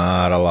for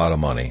not a lot of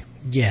money.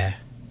 Yeah.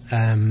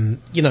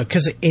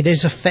 Because it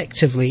is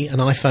effectively an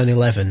iPhone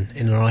 11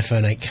 in an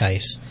iPhone 8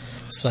 case.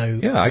 So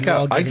Yeah, I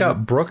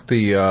got Brooke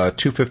the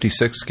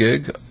 256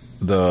 gig.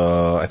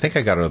 I think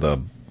I got her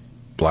the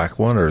black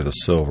one or the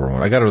silver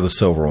one. I got her the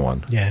silver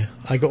one. Yeah,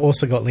 I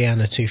also got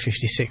Leanna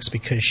 256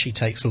 because she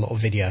takes a lot of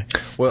video.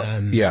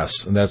 Well,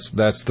 yes, and that's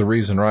the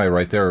reason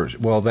right there.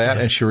 Well,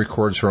 and she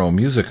records her own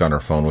music on her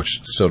phone,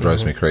 which still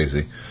drives me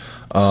crazy.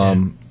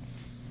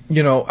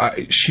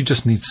 She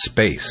just needs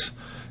space.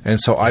 And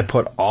so I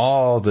put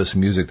all this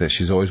music that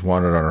she's always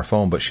wanted on her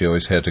phone, but she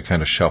always had to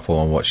kind of shuffle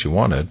on what she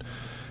wanted.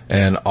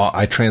 And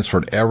I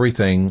transferred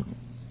everything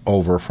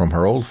over from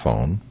her old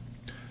phone.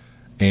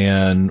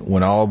 And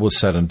when all was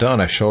said and done,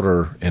 I showed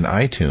her in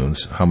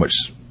iTunes how much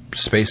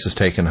space is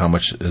taken, how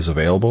much is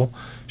available.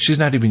 She's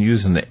not even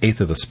using the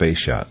eighth of the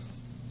space yet.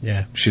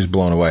 Yeah. She's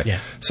blown away. Yeah.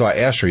 So I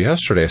asked her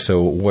yesterday, I said,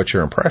 what's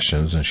your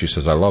impressions? And she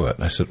says, I love it.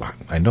 And I said,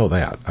 I know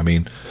that. I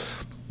mean,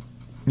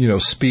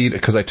 speed,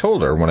 because I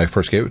told her when I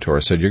first gave it to her,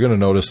 I said, you're going to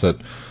notice that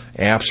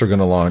apps are going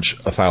to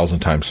launch 1,000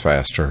 times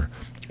faster.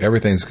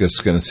 Everything's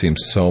just going to seem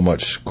so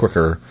much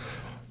quicker.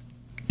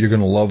 You're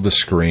going to love the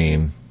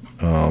screen.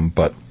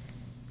 But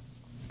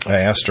I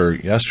asked her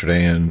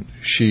yesterday, and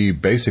she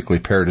basically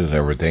paired it and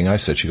everything.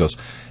 She goes,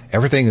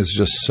 everything is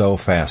just so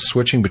fast.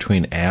 Switching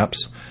between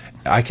apps,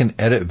 I can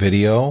edit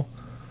video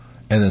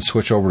and then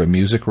switch over to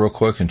music real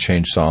quick and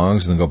change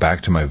songs and then go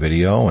back to my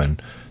video.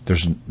 And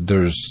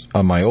there's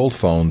on my old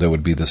phone, there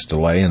would be this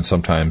delay, and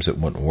sometimes it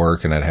wouldn't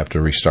work, and I'd have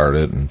to restart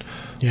it. And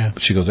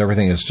she goes,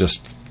 everything is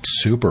just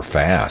super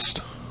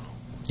fast.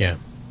 Yeah.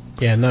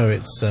 Yeah, no,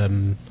 it's,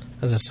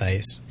 as I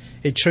say,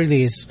 it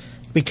truly is,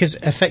 because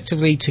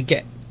effectively to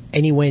get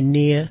anywhere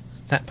near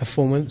that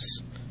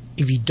performance,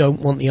 if you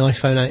don't want the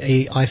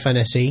iPhone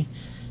SE,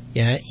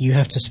 you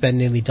have to spend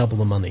nearly double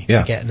the money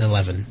to get an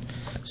 11.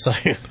 So,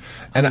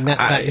 I don't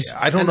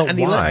know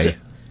why.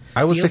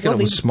 I was thinking it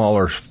was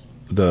smaller.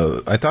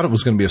 I thought it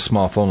was going to be a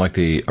small phone like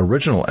the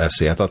original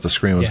SE. I thought the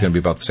screen was going to be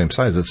about the same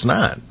size. It's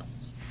not.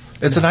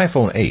 It's an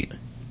iPhone 8.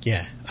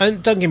 Yeah,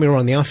 and don't get me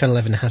wrong, the iPhone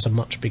 11 has a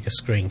much bigger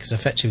screen because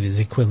effectively it's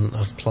the equivalent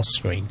of Plus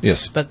screen.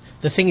 Yes. But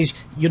the thing is,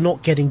 you're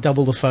not getting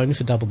double the phone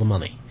for double the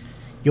money.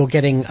 You're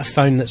getting a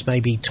phone that's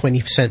maybe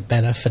 20%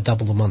 better for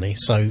double the money.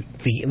 So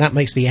that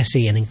makes the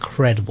SE an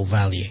incredible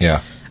value.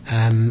 Yeah.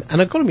 And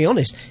I've got to be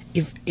honest,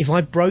 if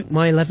I broke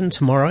my 11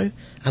 tomorrow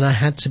and I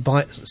had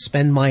to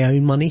spend my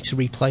own money to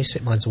replace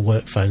it, mine's a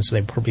work phone, so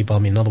they'd probably buy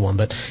me another one,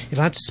 but if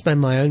I had to spend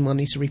my own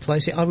money to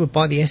replace it, I would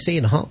buy the SE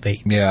in a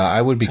heartbeat. Yeah,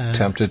 I would be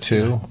tempted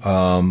to.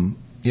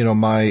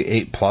 My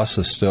 8 Plus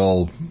is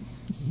still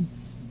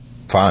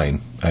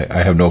fine.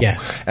 I have no...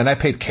 Yeah. And I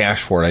paid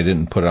cash for it. I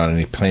didn't put it on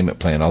any payment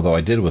plan, although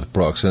I did with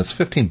Brooks, and it's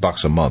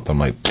 $15 a month. I'm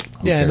like...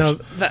 Who cares? No,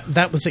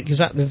 that was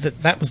exactly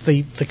that was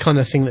the kind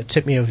of thing that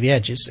tipped me over the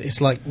edge. It's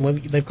like, well,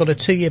 they've got a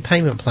 2-year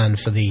payment plan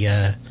for the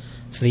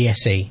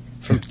SE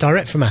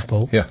direct from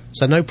Apple. Yeah.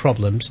 So no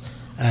problems.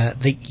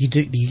 You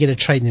get a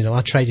trade in.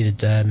 I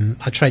traded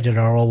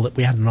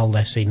we had an old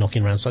SE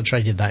knocking around, so I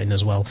traded that in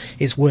as well.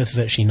 It's worth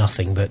virtually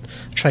nothing, but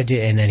I traded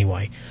it in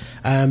anyway.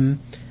 And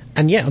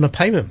on a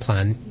payment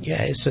plan,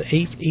 it's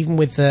even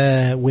with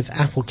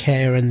Apple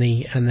Care and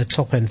the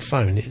top end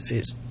phone,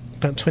 it's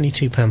about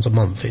 £22 a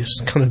month.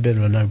 It's kind of a bit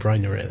of a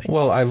no-brainer, really.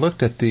 Well, I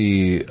looked at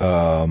the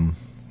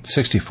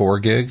 64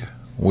 gig,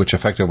 which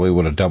effectively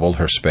would have doubled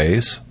her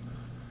space.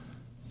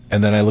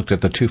 And then I looked at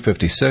the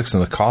 256,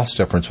 and the cost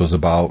difference was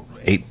about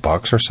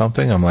 $8 or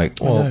something. I'm like,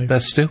 well,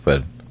 that's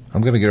stupid.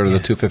 I'm going to get rid of the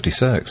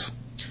 256.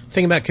 The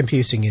thing about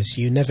computing is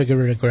you never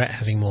regret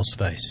having more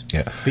space.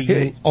 Yeah. But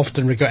you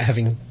often regret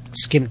having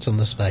skimped on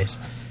the space.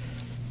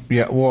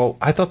 Yeah, well,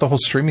 I thought the whole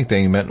streaming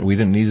thing meant we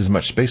didn't need as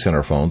much space in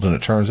our phones, and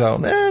it turns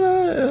out,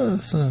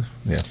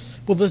 yeah.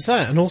 Well, there's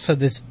that, and also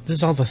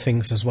there's other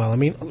things as well. I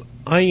mean,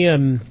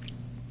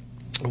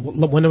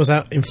 when I was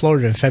out in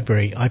Florida in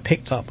February, I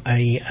picked up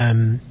a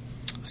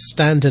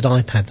standard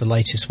iPad, the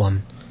latest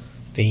one,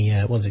 the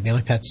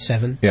iPad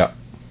 7? Yeah.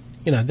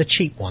 The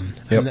cheap one.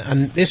 Yep.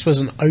 And this was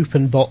an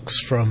open box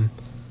from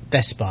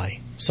Best Buy,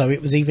 so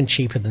it was even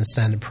cheaper than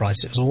standard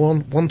price. It was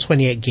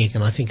 128 gig,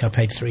 and I think I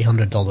paid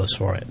 $300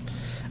 for it.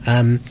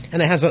 And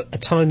it has a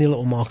tiny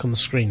little mark on the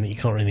screen that you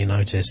can't really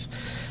notice.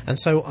 And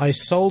so I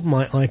sold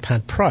my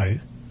iPad Pro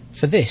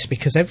for this,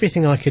 because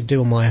everything I could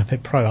do on my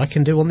iPad Pro, I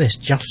can do on this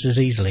just as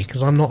easily,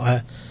 because I'm not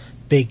a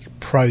big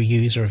pro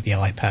user of the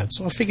iPad.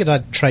 So I figured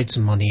I'd trade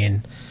some money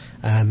in.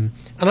 And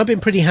I've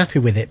been pretty happy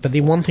with it. But the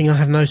one thing I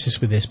have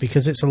noticed with this,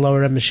 because it's a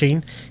lower end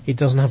machine, it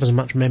doesn't have as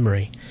much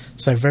memory.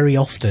 So very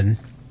often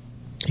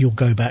you'll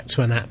go back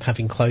to an app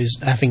having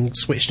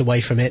switched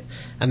away from it,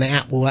 and the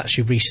app will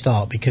actually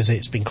restart because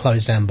it's been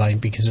closed down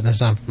because it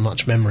doesn't have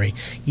much memory.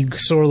 You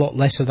saw a lot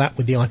less of that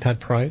with the iPad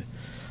Pro.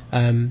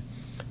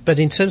 But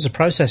in terms of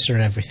processor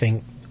and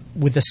everything,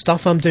 with the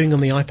stuff I'm doing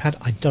on the iPad,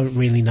 I don't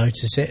really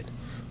notice it.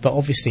 But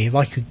obviously, if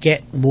I could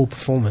get more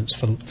performance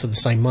for the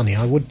same money,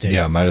 I would do.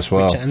 Yeah, might as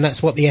well. And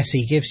that's what the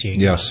SE gives you.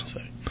 Yes.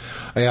 You know,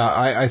 Yeah,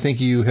 I think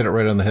you hit it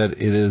right on the head.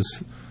 It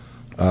is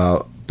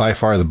by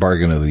far the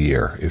bargain of the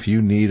year. If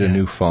you need a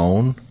new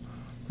phone,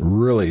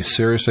 really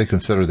seriously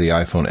consider the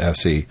iPhone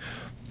SE.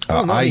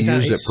 I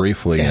used it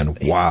briefly, and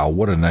wow,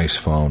 what a nice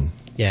phone.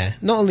 Yeah,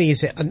 not only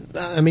is it,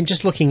 I mean,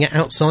 just looking at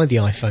outside the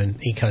iPhone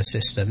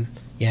ecosystem,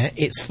 yeah,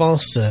 it's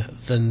faster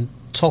than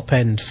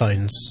top-end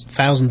phones,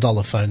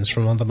 $1,000 phones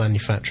from other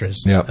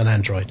manufacturers and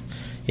Android.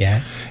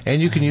 Yeah.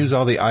 And you can use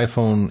all the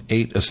iPhone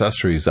 8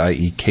 accessories,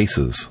 i.e.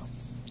 cases.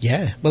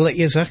 Yeah, well,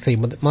 exactly.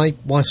 My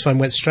wife's phone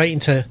went straight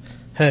into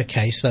her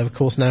case, though, of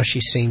course, now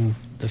she's seen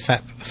the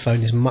fact that the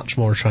phone is much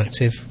more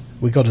attractive.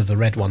 We got her the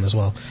red one as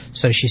well.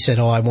 So she said,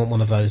 I want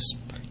one of those,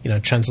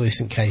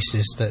 translucent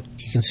cases that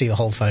you can see the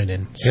whole phone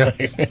in. So,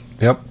 Yep.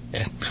 Yeah.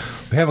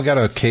 We haven't got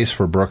a case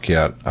for Brooke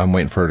yet. I'm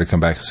waiting for her to come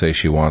back and say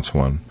she wants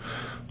one.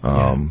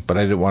 But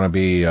I didn't want to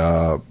be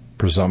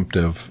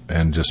presumptive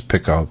and just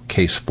pick a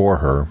case for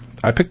her.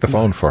 I picked the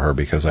phone for her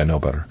because I know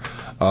better.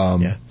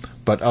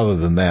 But other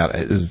than that,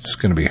 it's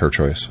going to be her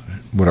choice,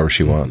 whatever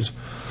she wants.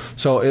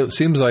 So it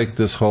seems like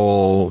this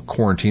whole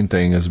quarantine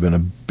thing has been a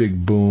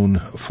big boon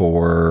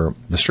for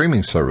the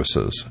streaming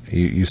services.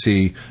 You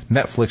see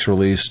Netflix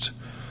released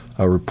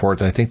a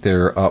report. I think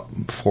they're up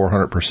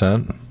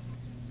 400%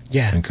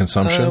 in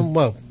consumption.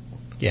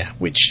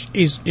 Which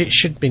it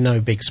should be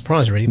no big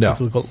surprise, really. No.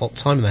 People have got a lot of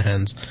time in their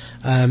hands.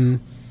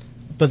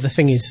 But the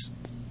thing is,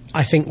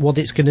 I think what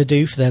it's going to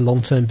do for their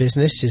long-term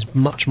business is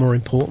much more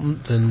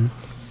important than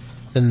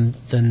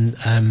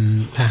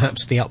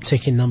perhaps the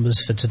uptick in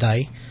numbers for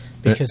today.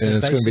 Because and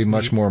it's going to be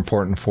much more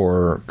important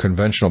for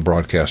conventional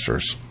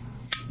broadcasters.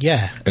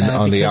 Yeah. And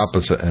on the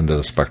opposite end of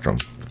the spectrum.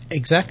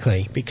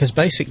 Exactly, because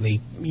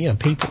basically,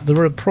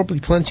 there are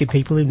probably plenty of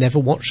people who never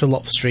watched a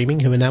lot of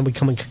streaming who are now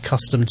becoming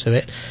accustomed to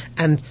it.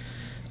 And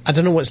I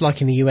don't know what it's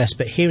like in the US,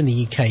 but here in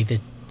the UK, the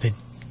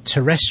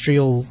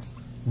terrestrial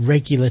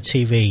regular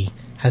TV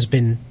has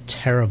been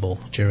terrible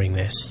during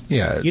this.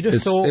 Yeah, you'd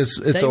have thought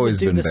it's always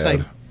been bad.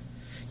 Same.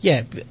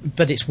 Yeah,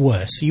 but it's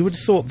worse. You would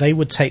have thought they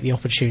would take the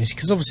opportunity,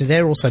 because obviously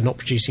they're also not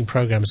producing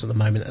programs at the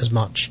moment as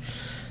much.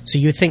 So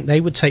you would think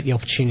they would take the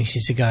opportunity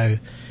to go,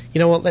 you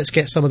know what, let's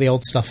get some of the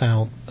old stuff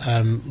out.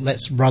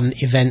 Let's run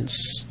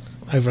events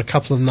over a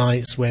couple of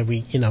nights where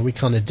we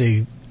kind of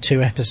do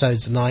 2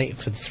 episodes a night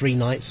for 3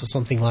 nights or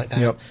something like that.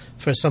 Yep.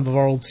 For some of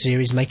our old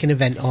series, make an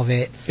event of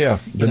it. Yeah,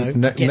 the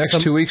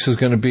next 2 weeks is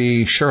going to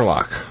be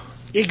Sherlock.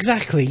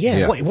 Exactly,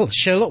 yeah. Well,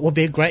 Sherlock would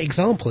be a great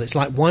example. It's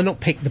like, why not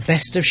pick the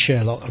best of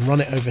Sherlock and run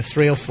it over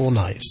 3 or 4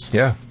 nights?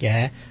 Yeah.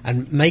 Yeah,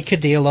 and make a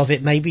deal of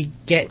it. Maybe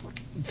get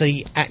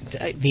the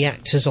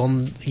actors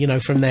on,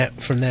 from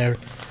their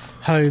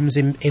homes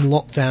in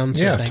lockdown.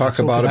 So talk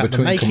about it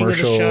between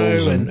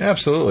commercials. And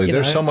absolutely.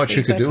 There's so much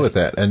you could do with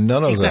that. And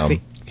none of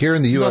them, here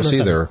in the U.S.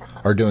 either,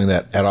 are doing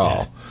that at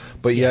all.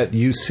 But yet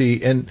you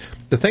see, and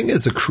the thing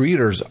is, the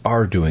creators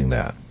are doing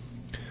that.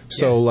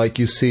 So, like,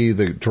 you see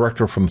the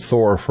director from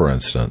Thor, for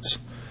instance,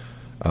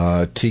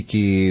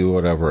 Tiki,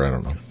 whatever, I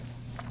don't know.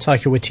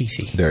 Taika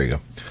Waititi. There you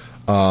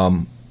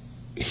go.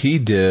 He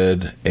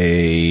did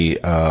a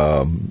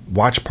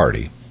watch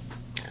party.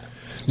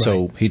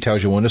 So he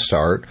tells you when to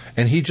start,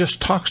 and he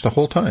just talks the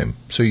whole time.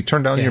 So you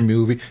turn down your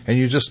movie, and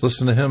you just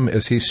listen to him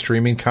as he's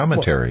streaming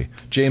commentary.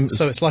 James.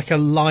 So it's like a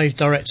live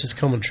director's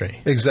commentary.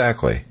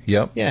 Exactly.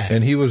 Yep. Yeah.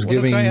 And he was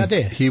giving a great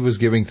idea. He was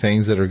giving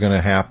things that are going to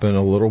happen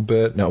a little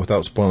bit, not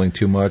without spoiling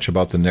too much,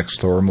 about the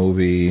next Thor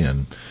movie,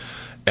 and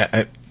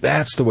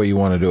that's the way you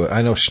want to do it.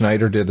 I know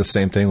Schneider did the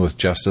same thing with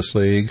Justice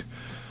League,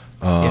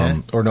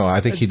 or no, I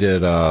think he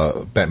did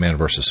Batman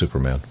versus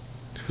Superman.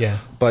 Yeah.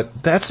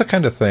 But that's the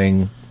kind of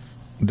thing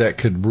that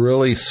could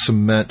really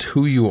cement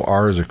who you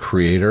are as a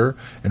creator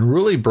and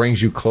really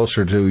brings you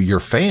closer to your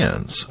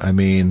fans. I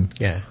mean,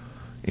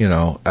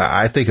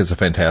 I think it's a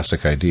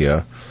fantastic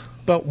idea.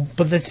 But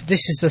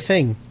this is the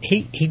thing.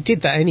 He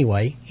did that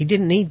anyway. He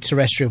didn't need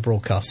terrestrial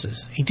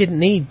broadcasters. He didn't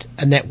need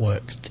a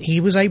network. He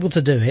was able to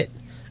do it,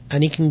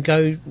 and he can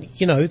go,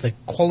 the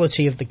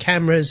quality of the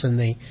cameras and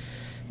the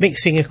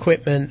mixing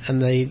equipment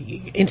and the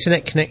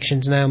internet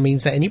connections now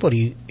means that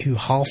anybody who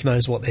half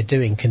knows what they're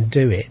doing can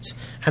do it.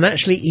 And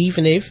actually,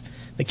 even if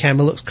the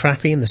camera looks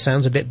crappy and the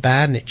sound's a bit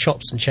bad and it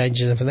chops and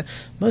changes and everything,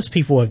 most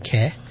people won't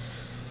care.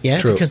 Yeah,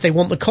 True. Because they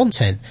want the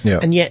content.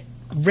 Yeah. And yet,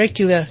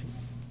 regular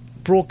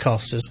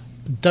broadcasters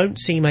don't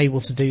seem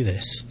able to do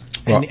this.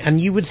 And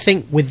you would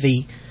think with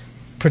the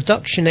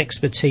production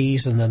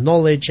expertise and the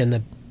knowledge and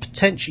the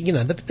potential,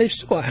 they've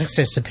still got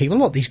access to people. A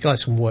lot of these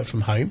guys can work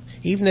from home,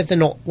 even if they're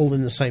not all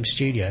in the same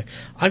studio.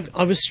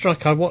 I was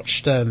struck. I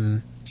watched.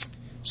 Alexandra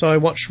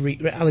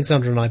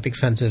and I are big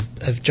fans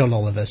of John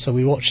Oliver, so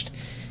we watched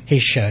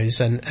his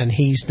shows, and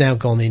he's now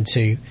gone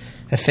into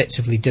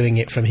effectively doing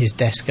it from his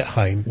desk at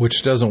home.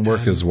 Which doesn't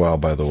work as well,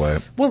 by the way.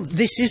 Well,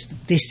 this is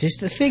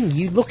the thing.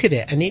 You look at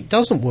it, and it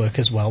doesn't work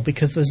as well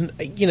because there's,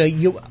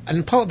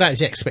 and part of that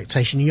is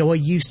expectation. You are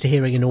used to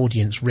hearing an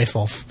audience riff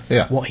off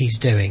what he's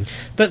doing,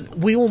 but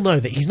we all know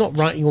that he's not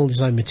writing all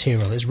his own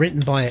material. It's written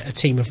by a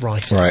team of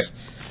writers, right?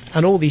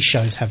 And all these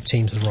shows have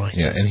teams of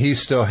writers. Yeah, and he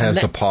still has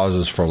the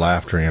pauses for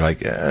laughter, and you're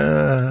like,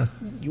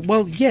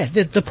 Well, yeah.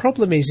 The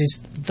problem is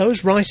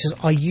those writers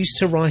are used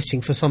to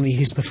writing for somebody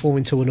who's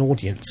performing to an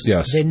audience.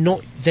 Yes,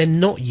 they're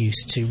not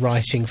used to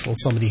writing for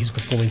somebody who's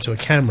performing to a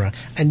camera,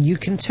 and you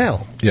can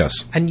tell.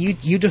 Yes, and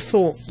you'd have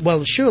thought,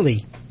 well,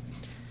 surely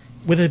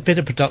with a bit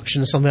of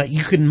production or something like that,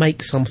 you could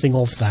make something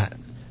of that,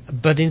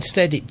 but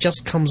instead it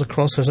just comes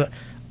across as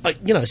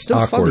it's still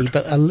awkward. funny,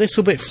 but a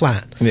little bit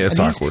flat. Yeah, it's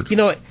awkward. You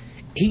know.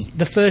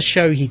 The first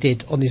show he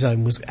did on his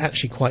own was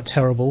actually quite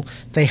terrible.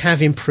 They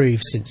have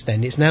improved since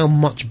then. It's now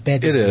much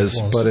better than it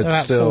was. But it's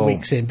about still 4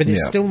 weeks in. But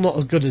it's still not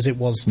as good as it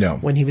was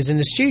when he was in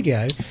the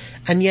studio.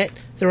 And yet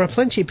there are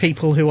plenty of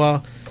people who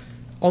are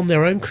on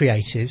their own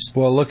creatives.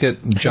 Well, look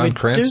at John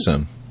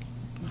Cranston.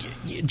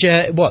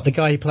 The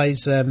guy who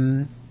plays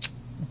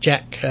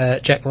Jack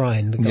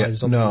Ryan? The guy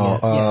who's on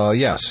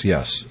yes.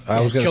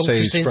 I was going to say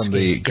he's from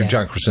the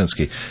John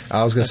Krasinski.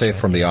 I was going to say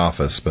from The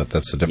Office, but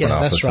that's a different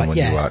Office than one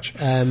you watch.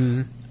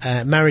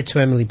 Married to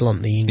Emily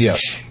Blunt, the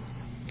English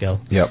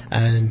girl. Yep.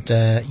 And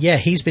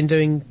he's been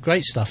doing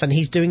great stuff, and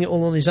he's doing it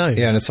all on his own.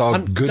 Yeah, and it's all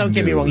good Don't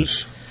get me wrong.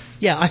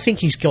 I think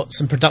he's got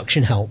some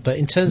production help, but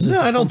in terms of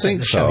I don't think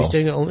the so. show, he's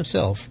doing it all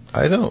himself.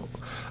 I don't.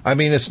 I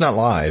mean, it's not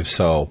live,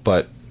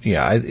 but.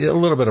 Yeah, a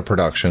little bit of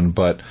production,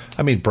 but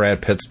I mean,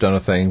 Brad Pitt's done a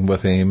thing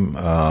with him.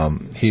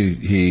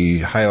 He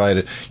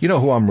highlighted. You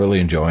know who I'm really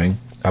enjoying?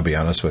 I'll be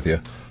honest with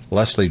you,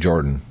 Leslie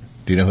Jordan.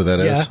 Do you know who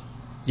that is?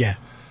 Yeah.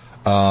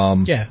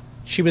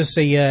 She was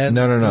the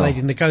no. lady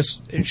in the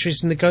Ghost.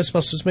 She's in the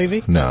Ghostbusters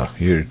movie. No,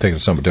 you're thinking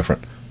of something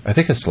different. I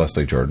think it's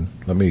Leslie Jordan.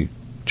 Let me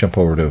jump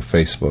over to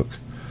Facebook,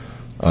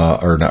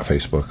 or not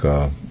Facebook,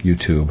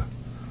 YouTube.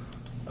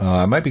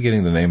 I might be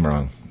getting the name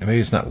wrong. Maybe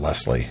it's not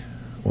Leslie.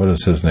 What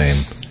is his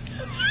name?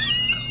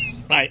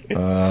 Right.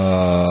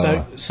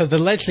 So the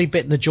Leslie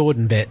bit and the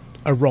Jordan bit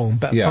are wrong,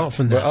 but apart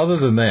from that... But other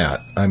than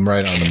that, I'm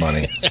right on the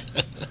money.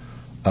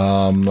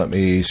 Let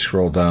me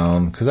scroll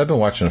down, because I've been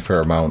watching a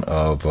fair amount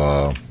of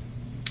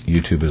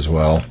YouTube as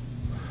well,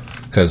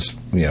 because,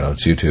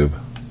 it's YouTube.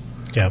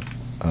 Yeah.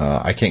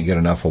 I can't get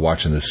enough of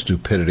watching the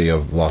stupidity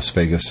of Las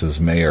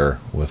Vegas's mayor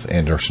with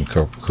Anderson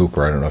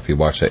Cooper. I don't know if you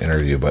watched that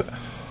interview, but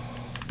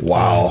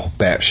wow,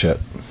 batshit.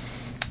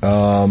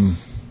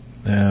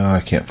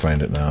 I can't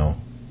find it now.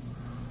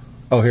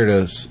 Oh, here it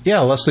is. Yeah,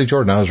 Leslie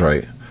Jordan. I was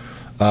right.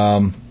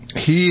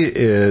 He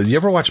is... You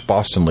ever watch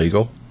Boston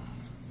Legal?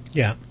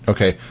 Yeah.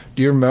 Okay.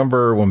 Do you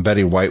remember when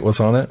Betty White was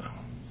on it?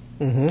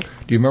 Mm-hmm. Do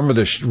you remember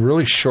this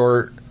really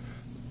short,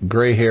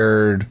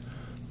 gray-haired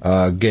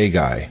gay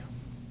guy?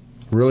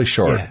 Really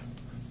short. Yeah.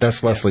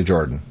 That's Leslie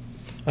Jordan.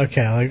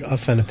 Okay, I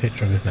found a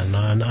picture of him,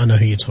 and I know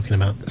who you're talking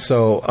about.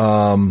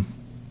 So,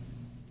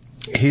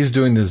 he's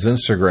doing these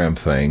Instagram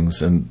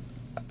things, and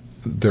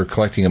they're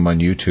collecting him on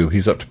YouTube.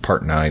 He's up to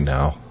part 9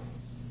 now.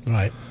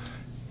 Right.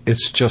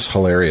 It's just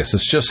hilarious.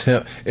 It's just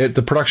him.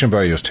 The production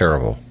value is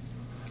terrible.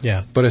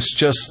 Yeah. But it's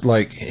just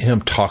like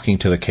him talking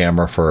to the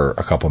camera for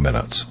a couple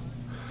minutes.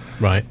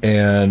 Right.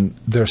 And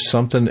there's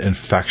something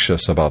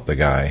infectious about the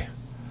guy.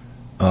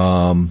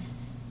 I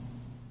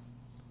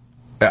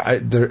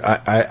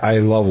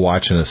love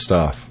watching his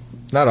stuff.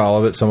 Not all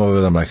of it. Some of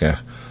it I'm like,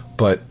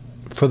 but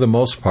for the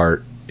most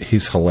part,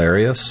 he's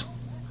hilarious.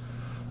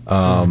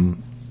 I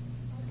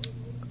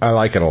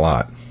like it a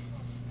lot.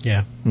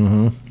 Yeah.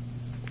 Mm-hmm.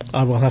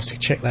 I will have to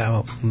check that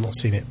out. I've not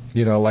seen it.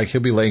 Like he'll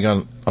be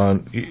laying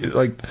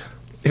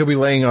he'll be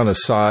laying on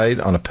his side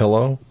on a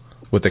pillow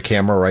with the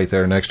camera right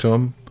there next to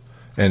him,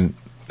 and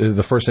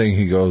the first thing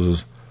he goes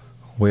is,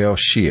 "Well,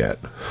 shit."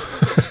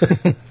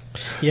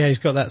 Yeah, he's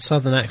got that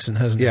southern accent,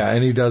 hasn't he? Yeah,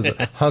 and he does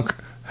what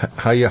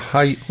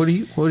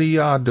are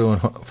y'all doing,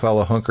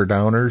 fellow hunker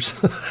downers?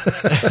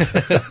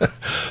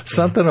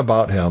 Something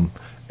about him.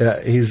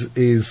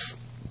 He's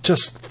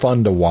just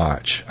fun to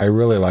watch. I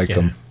really like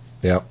him.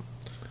 Yep.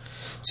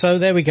 So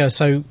there we go.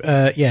 So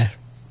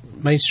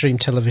mainstream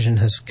television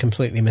has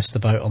completely missed the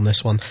boat on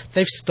this one.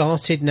 They've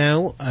started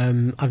now.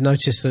 I've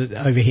noticed that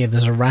over here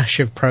there's a rash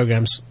of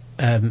programs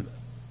come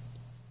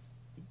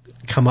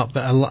up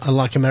that are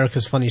like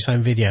America's Funniest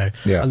Home Video.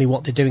 Yeah. Only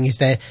what they're doing is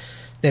they're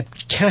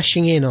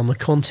cashing in on the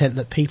content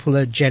that people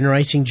are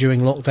generating during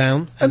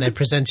lockdown, and they're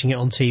presenting it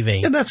on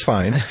TV. And that's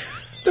fine.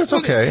 That's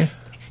okay.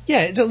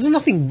 Yeah, there's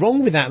nothing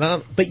wrong with that,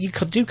 but you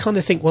do kind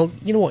of think, well,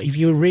 you know what, if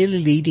you were really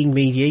leading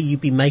media,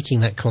 you'd be making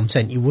that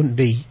content. You wouldn't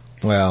be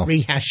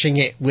rehashing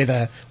it with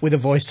a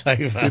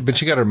voiceover.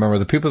 But you got to remember,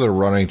 the people that are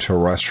running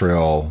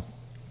terrestrial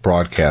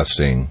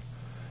broadcasting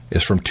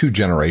is from 2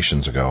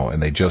 generations ago,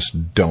 and they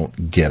just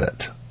don't get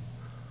it.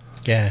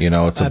 Yeah.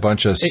 It's a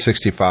bunch of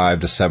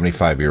 65 to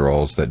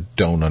 75-year-olds that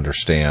don't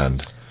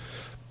understand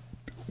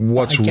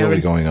what's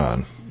really going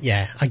on.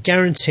 I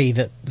guarantee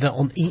that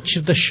on each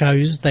of the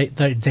shows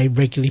they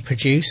regularly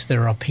produce,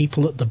 there are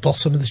people at the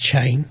bottom of the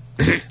chain,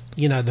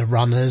 the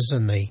runners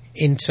and the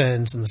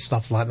interns and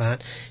stuff like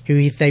that, who,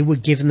 if they were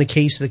given the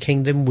keys to the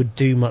kingdom, would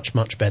do much,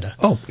 much better.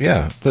 Oh,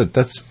 yeah. But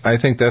I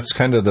think that's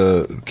kind of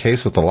the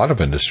case with a lot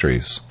of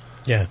industries.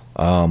 Yeah.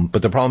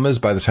 But the problem is,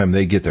 by the time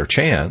they get their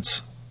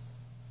chance,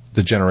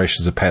 the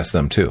generations have passed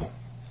them too.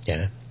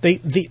 Yeah.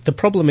 The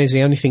problem is,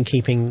 the only thing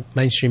keeping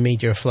mainstream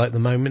media afloat at the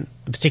moment,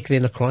 particularly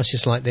in a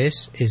crisis like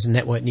this, is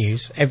network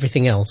news.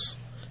 Everything else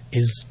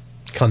is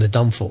kind of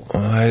done for.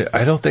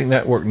 I don't think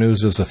network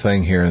news is a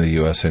thing here in the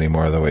U.S.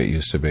 anymore the way it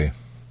used to be.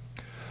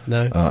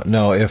 No?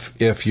 No,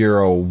 if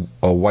you're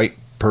a white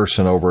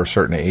person over a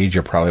certain age,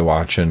 you're probably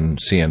watching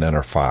CNN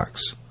or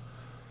Fox.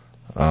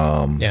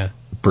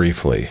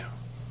 Briefly,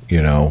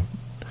 I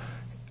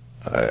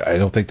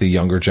don't think the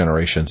younger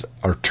generations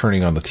are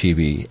turning on the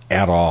TV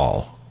at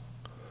all.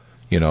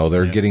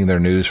 They're getting their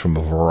news from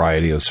a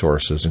variety of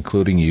sources,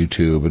 including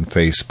YouTube and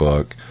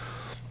Facebook,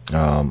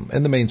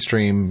 and the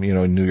mainstream,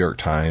 New York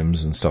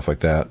Times and stuff like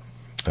that.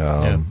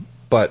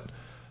 But,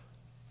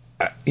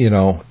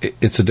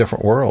 it's a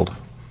different world.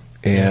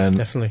 And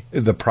definitely.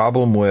 The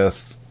problem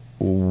with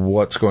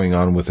what's going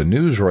on with the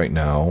news right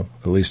now,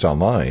 at least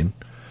online,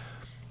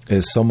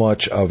 is so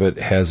much of it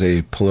has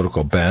a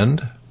political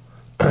bend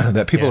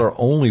that people are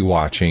only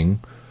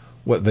watching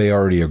what they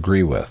already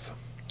agree with.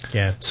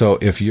 Yeah. So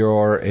if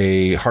you're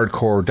a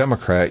hardcore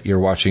Democrat, you're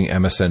watching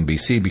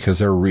MSNBC because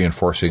they're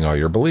reinforcing all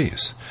your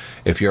beliefs.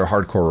 If you're a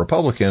hardcore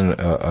Republican,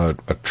 a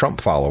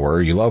Trump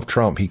follower, you love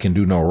Trump, he can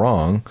do no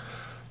wrong,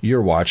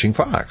 you're watching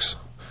Fox.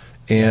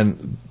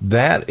 And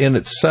that in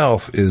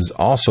itself is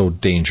also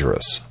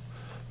dangerous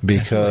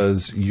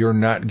because you're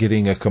not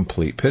getting a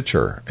complete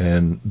picture.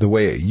 And the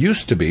way it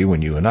used to be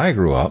when you and I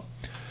grew up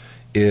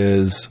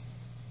is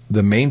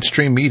the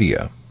mainstream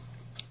media,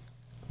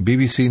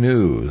 BBC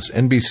News,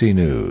 NBC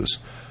News,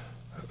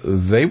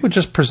 they would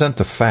just present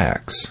the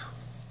facts.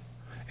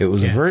 It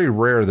was very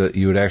rare that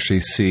you would actually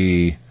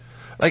see,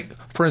 like,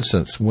 for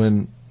instance,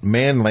 when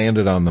man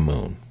landed on the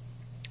moon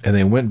and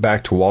they went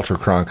back to Walter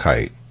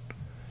Cronkite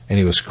and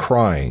he was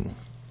crying,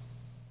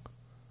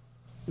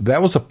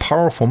 that was a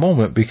powerful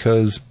moment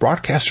because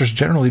broadcasters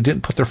generally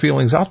didn't put their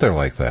feelings out there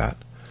like that.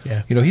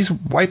 Yeah. He's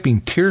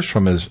wiping tears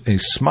from and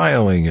he's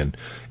smiling, and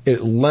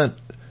it was,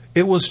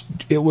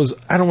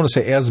 I don't want to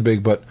say as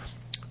big, but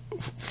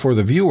for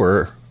the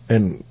viewer,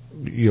 and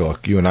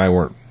you and I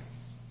weren't,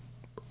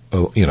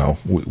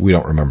 we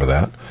don't remember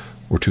that.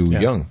 We're too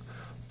young.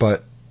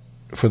 But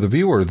for the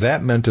viewer,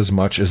 that meant as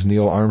much as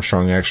Neil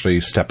Armstrong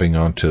actually stepping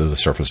onto the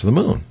surface of the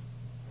moon.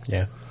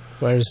 Yeah.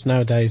 Whereas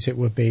nowadays it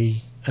would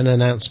be an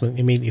announcement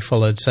immediately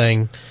followed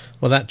saying,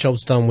 well, that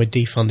job's done, we're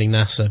defunding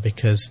NASA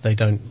because they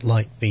don't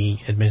like the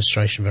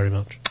administration very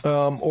much.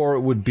 Or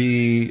it would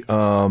be...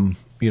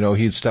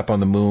 he'd step on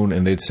the moon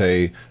and they'd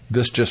say,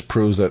 this just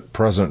proves that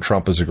President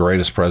Trump is the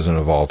greatest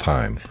president of all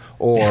time.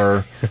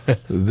 Or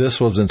this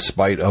was in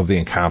spite of the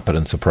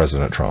incompetence of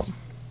President Trump.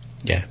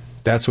 Yeah.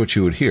 That's what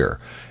you would hear.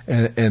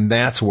 And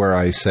that's where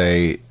I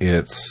say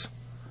it's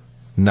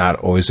not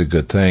always a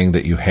good thing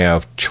that you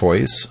have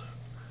choice.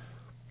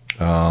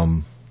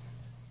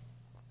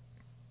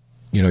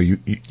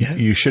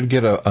 You should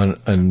get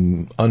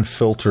an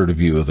unfiltered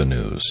view of the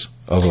news,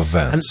 of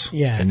events.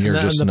 And you're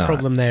just the not.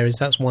 Problem there is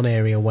that's one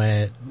area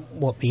where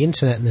what the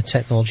internet and the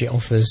technology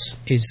offers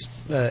is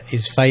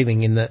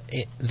failing in that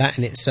that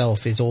in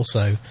itself is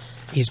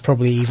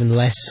probably even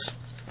less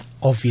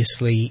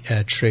obviously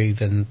true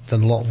than a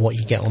lot of what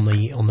you get on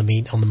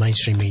the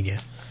mainstream media,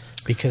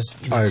 because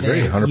I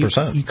agree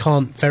 100%. You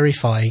can't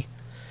verify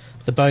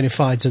the bona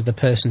fides of the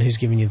person who's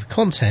giving you the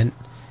content.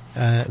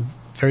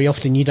 Very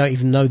often you don't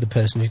even know the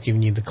person who's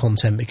giving you the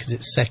content because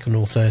it's second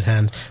or third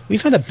hand.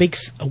 We've had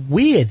a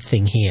weird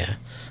thing here.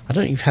 I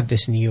don't know if you've had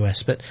this in the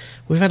US, but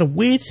we've had a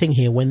weird thing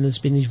here when there's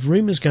been these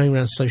rumours going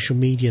around social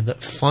media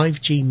that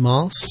 5G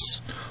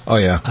masts are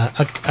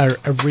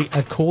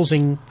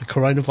causing the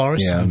coronavirus.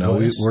 Yeah,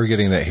 no, we're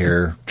getting that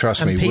here.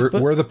 Trust me,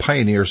 we're the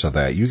pioneers of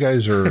that. You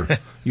guys are,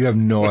 you have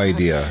no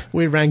idea.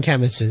 We're rank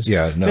amateurs.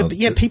 Yeah, no.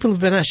 But people have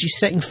been actually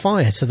setting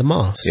fire to the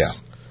masts.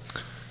 Yeah.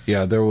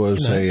 Yeah, there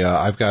was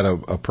I've got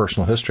a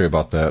personal history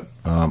about that.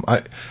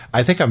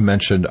 I think I've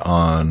mentioned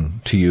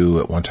to you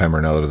at one time or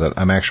another that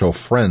I'm actual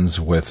friends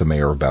with the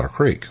mayor of Battle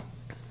Creek.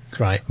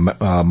 Right.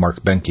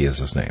 Mark Benke is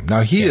his name.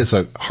 Now, he is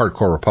a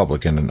hardcore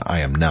Republican, and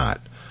I am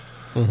not.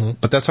 Mm-hmm.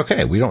 But that's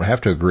okay. We don't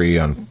have to agree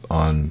on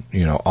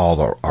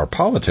all our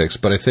politics,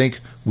 but I think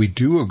we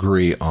do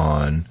agree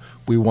on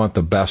we want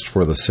the best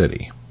for the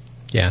city.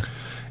 Yeah.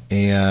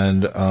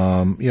 And,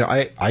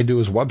 I do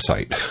his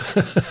website.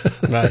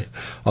 Right.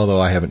 Although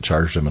I haven't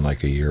charged him in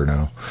like a year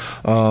now.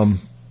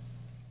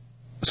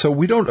 So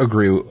we don't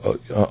agree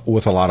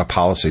with a lot of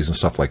policies and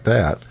stuff like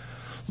that.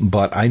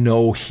 But I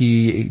know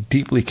he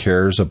deeply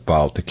cares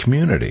about the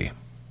community.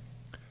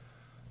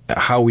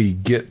 How we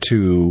get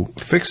to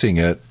fixing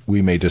it,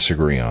 we may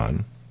disagree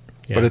on.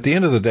 Yeah. But at the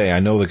end of the day, I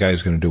know the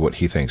guy's going to do what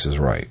he thinks is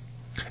right.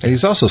 And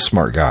he's also a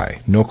smart guy.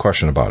 No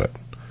question about it.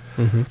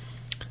 Mm-hmm.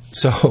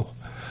 So...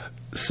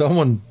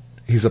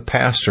 he's a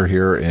pastor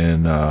here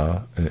in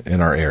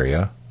our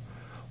area,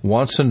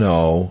 wants to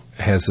know,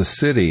 has the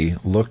city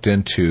looked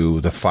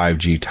into the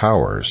 5G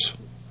towers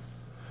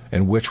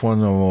and which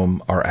one of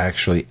them are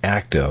actually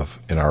active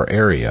in our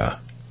area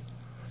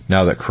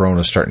now that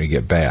Corona's starting to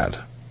get bad?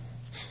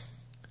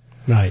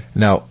 Right.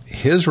 Now,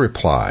 his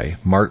reply,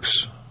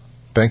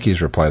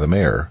 Benke's reply, the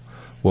mayor,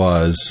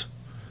 was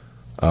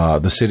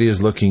the city is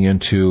looking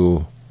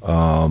into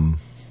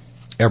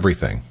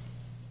everything.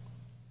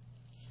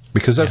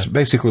 Because that's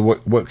basically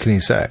what can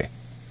he say?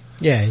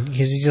 Yeah,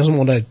 because he doesn't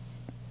want to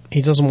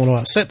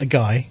upset the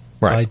guy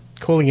by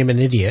calling him an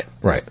idiot.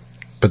 Right.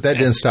 But that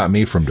didn't stop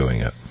me from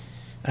doing it.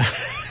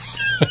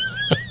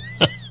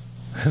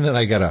 And then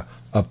I got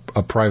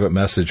a private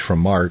message from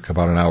Mark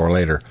about an hour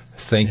later.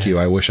 Thank you.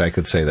 I wish I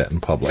could say that in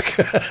public.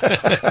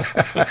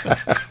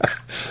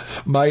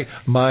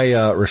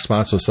 My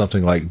response was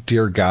something like,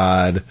 "Dear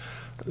God,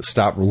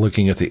 stop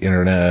looking at the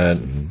internet.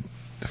 And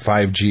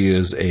 5G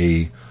is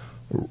a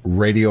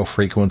radio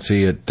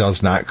frequency. It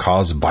does not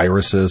cause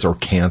viruses or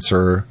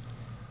cancer."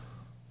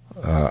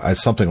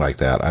 Something like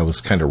that. I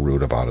was kind of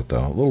rude about it,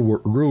 though. A little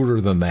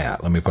ruder than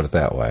that. Let me put it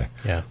that way.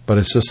 Yeah. But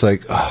it's just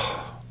like,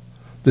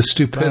 the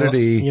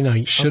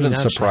stupidity shouldn't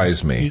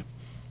surprise me.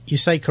 You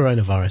say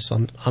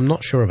coronavirus. I'm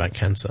not sure about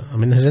cancer. I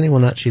mean, has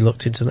anyone actually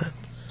looked into that?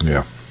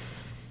 Yeah.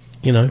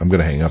 I'm going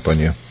to hang up on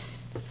you.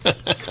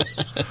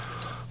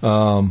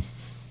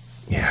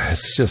 Yeah,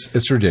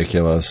 it's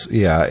ridiculous.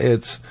 Yeah,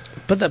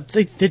 But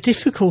the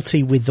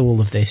difficulty with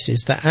all of this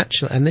is that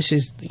actually, and this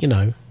is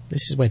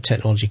where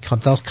technology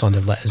does kind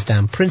of let us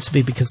down,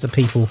 principally because the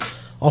people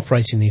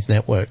operating these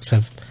networks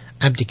have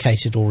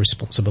abdicated all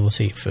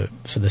responsibility for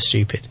the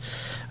stupid.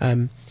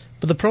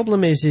 But the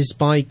problem is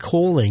by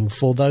calling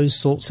for those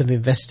sorts of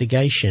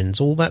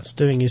investigations, all that's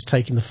doing is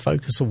taking the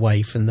focus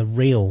away from the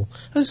real.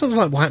 It's sort of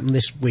like what happened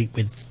this week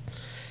with,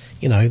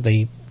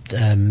 the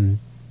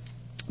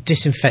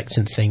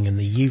disinfectant thing and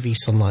the UV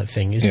sunlight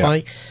thing, is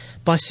by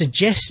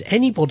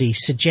anybody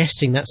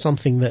suggesting that's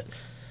something that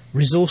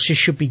resources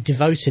should be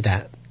devoted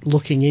at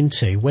looking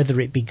into, whether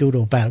it be good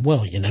or bad.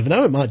 Well, you never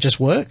know, it might just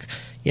work.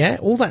 Yeah,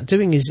 all that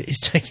doing is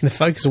taking the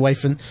focus away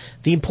from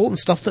the important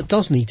stuff that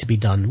does need to be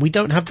done. We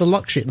don't have the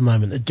luxury at the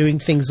moment of doing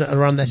things that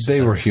are unnecessary.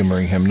 They were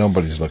humoring him.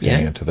 Nobody's looking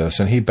into this.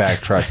 And he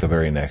backtracked the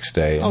very next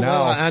day. And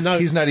I know.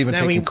 He's not even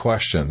taking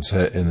questions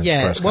in this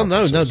press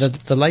conference. No.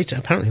 The later,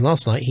 apparently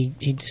last night,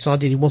 he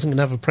decided he wasn't going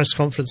to have a press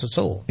conference at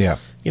all. Yeah.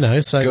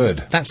 So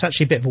good. That's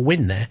actually a bit of a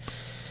win there.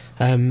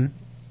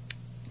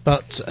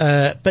 But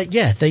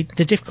yeah, the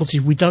difficulty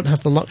is we don't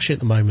have the luxury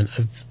at the moment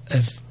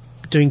of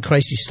doing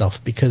crazy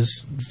stuff,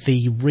 because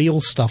the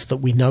real stuff that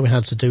we know how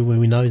to do when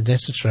we know it's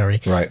necessary,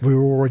 we're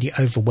already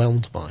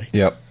overwhelmed by.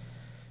 Yep.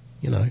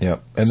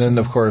 Yep. And then,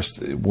 of course,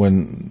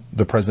 when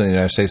the President of the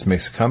United States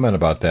makes a comment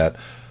about that,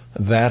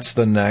 that's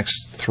the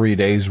next 3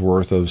 days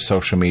worth of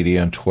social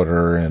media and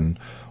Twitter and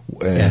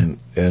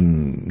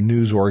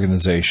news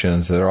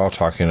organizations. They're all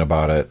talking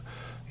about it,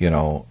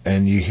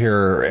 and you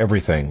hear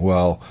everything.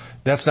 Well,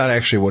 that's not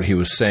actually what he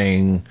was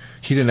saying.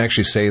 He didn't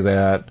actually say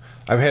that.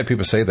 I've had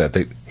people say that.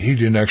 He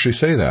didn't actually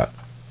say that.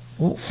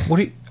 Well,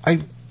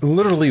 I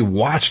literally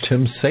watched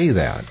him say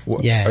that.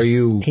 Yeah. Are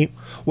you... you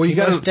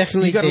got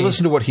to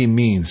listen to what he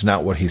means,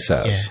 not what he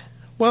says. Yeah.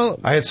 Well,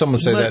 I had someone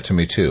say that to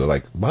me, too.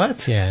 Like,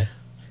 what? Yeah.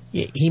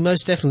 He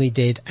most definitely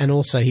did, and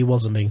also he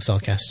wasn't being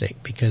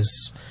sarcastic,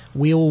 because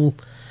one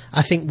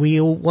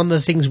of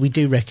the things we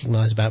do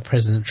recognise about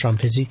President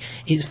Trump is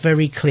it's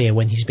very clear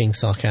when he's being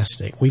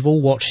sarcastic. We've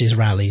all watched his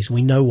rallies.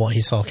 We know what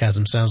his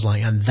sarcasm sounds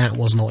like, and that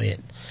was not it.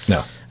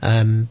 No.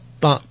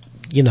 But,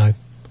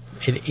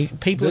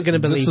 people are going to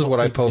believe... This is what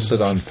I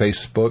posted on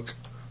Facebook,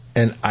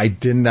 and I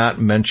did not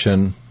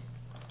mention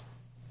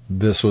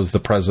this was the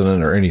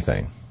president or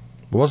anything.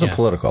 It wasn't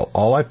political.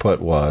 All I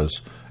put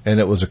was, and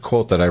it was a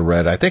quote that I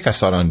read. I think I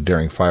saw it on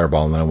Daring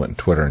Fireball, and then I went on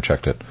Twitter and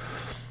checked it.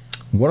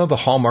 One of the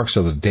hallmarks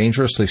of the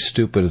dangerously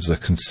stupid is the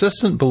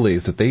consistent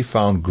belief that they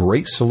found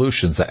great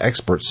solutions that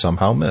experts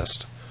somehow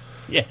missed.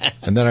 Yeah.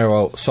 And then I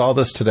wrote, saw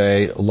this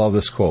today, love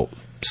this quote,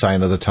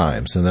 sign of the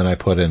times. And then I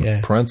put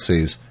in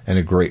parentheses, and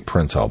a great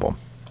Prince album.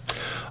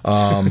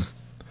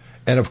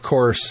 And of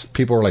course,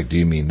 people were like, do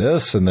you mean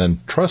this? And then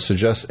Trust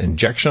suggests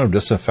injection of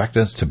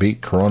disinfectants to beat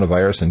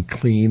coronavirus and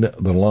clean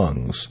the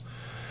lungs.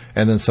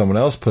 And then someone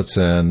else puts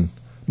in,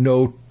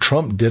 no,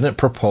 Trump didn't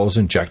propose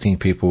injecting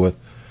people with,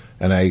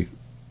 and I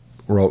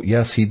wrote,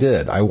 yes, he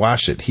did. I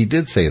watched it. He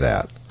did say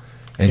that.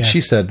 And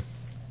she said,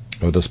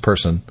 this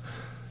person,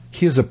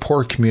 he is a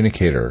poor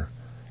communicator.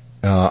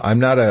 I'm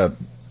not a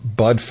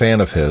Bud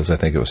fan of his. I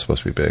think it was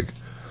supposed to be big.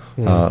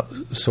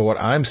 So what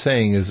I'm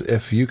saying is,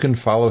 if you can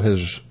follow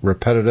his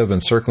repetitive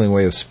and circling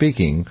way of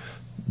speaking,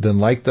 then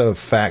like the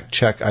fact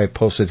check I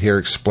posted here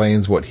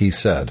explains what he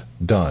said.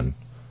 Done.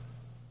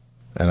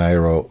 And I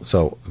wrote,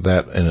 so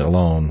that in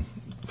alone,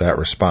 that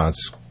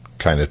response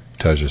kind of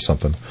tells you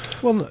something.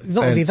 Well,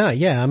 not only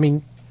that, I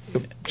mean...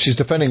 She's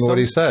defending what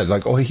he said.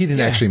 Like, he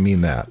didn't actually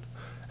mean that.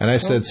 And I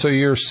said, so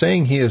you're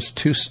saying he is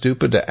too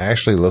stupid to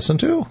actually listen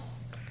to?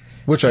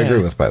 Which I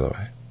agree with, by the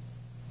way.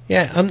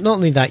 Yeah, not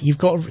only that, you've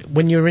got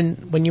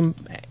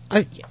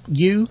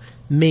you,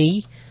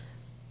 me,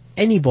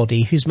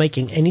 anybody who's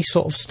making any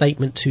sort of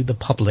statement to the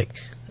public.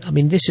 I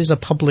mean, this is a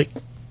public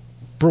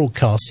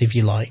broadcast, if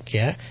you like.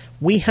 Yeah,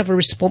 we have a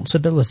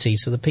responsibility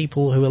to the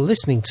people who are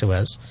listening to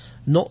us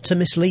not to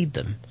mislead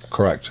them.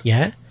 Correct.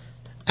 Yeah,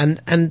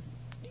 and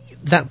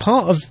that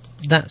part of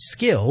that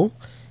skill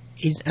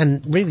is,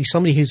 and really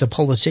somebody who's a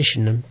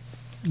politician and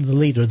the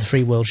leader of the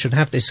free world should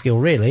have this skill.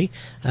 Really.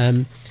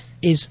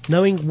 Is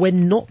knowing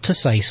when not to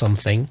say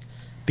something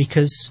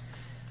because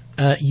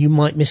you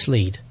might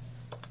mislead.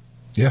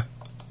 Yeah.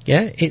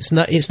 Yeah, it's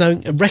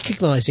knowing,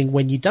 recognising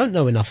when you don't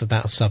know enough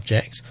about a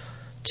subject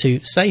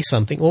to say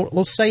something,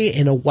 or say it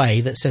in a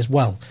way that says,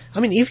 well, I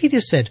mean, if he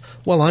just said,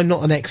 well, I'm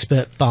not an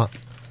expert, but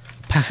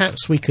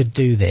perhaps we could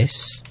do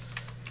this,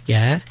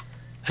 yeah,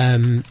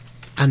 and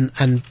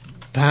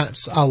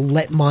perhaps I'll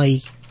let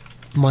my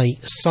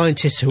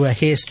scientists who are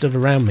here stood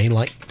around me,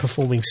 like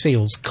performing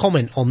SEALs,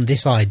 comment on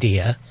this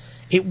idea.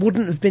 It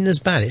wouldn't have been as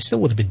bad. It still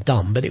would have been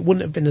dumb, but it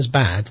wouldn't have been as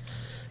bad.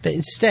 But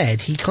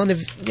instead, he kind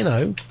of,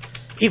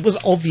 it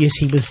was obvious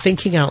he was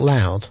thinking out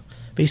loud.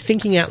 But he's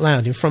thinking out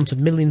loud in front of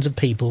millions of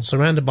people,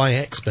 surrounded by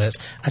experts,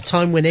 at a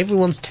time when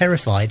everyone's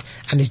terrified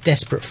and is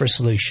desperate for a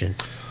solution.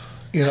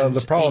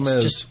 The problem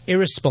is just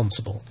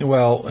irresponsible.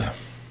 Well,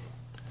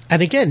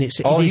 and again,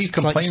 it's all he like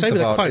complains say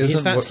with a about quote, isn't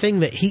it's that what, thing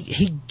that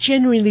he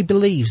genuinely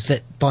believes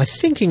that by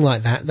thinking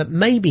like that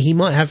maybe he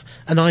might have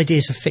an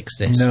idea to fix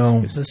this.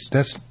 No,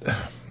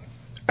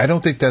 I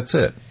don't think that's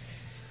it.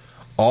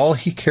 All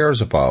he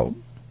cares about,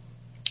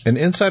 and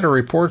insider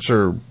reports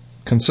are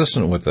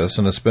consistent with this,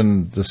 and it's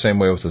been the same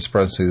way with this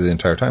presidency the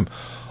entire time.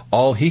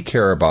 All he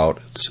cares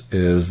about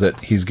is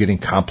that he's getting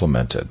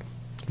complimented.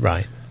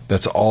 Right.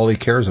 That's all he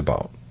cares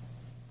about.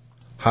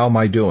 How am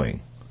I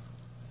doing?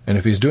 And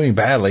if he's doing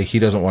badly, he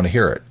doesn't want to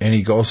hear it. And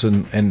he goes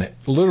and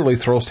literally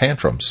throws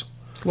tantrums.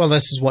 Well,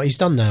 this is what he's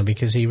done now,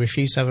 because he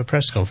refused to have a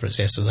press conference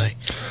yesterday.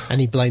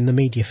 And he blamed the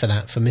media for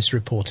that, for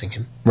misreporting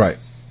him. Right.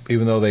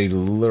 Even though they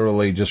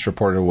literally just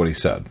reported what he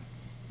said.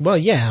 Well,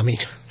 yeah, I mean,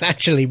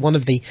 actually, one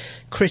of the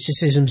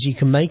criticisms you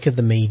can make of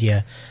the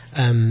media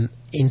in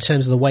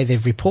terms of the way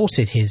they've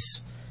reported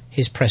his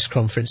press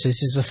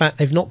conferences is the fact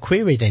they've not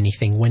queried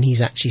anything when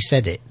he's actually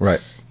said it. Right.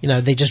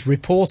 They just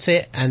report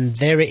it, and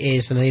there it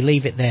is, and they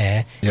leave it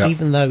there,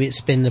 even though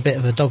it's been a bit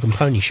of a dog and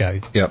pony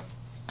show. Yep.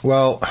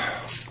 Well,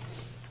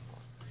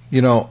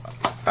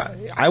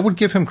 I would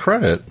give him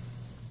credit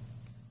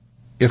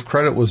if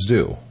credit was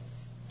due.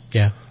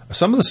 Yeah.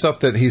 Some of the stuff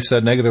that he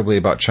said negatively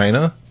about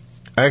China,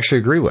 I actually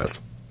agree with.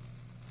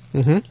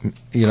 Mm-hmm.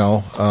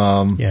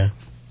 Yeah.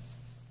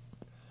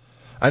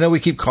 I know we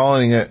keep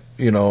calling it,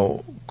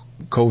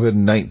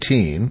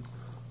 COVID-19,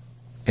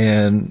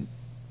 and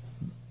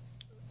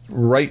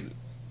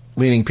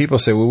right-leaning people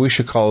say, well, we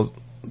should call it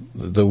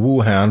the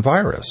Wuhan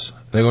virus.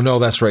 They go, no,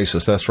 that's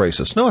racist, that's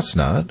racist. No, it's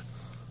not.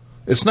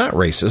 It's not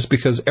racist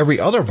because every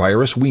other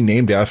virus we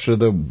named after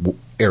the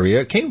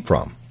area it came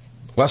from.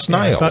 West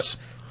Niles.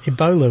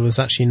 Ebola was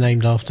actually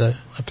named after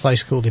a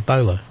place called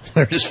Ebola,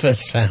 where it was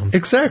first found.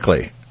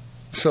 Exactly.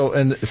 So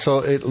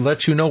it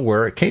lets you know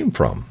where it came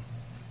from.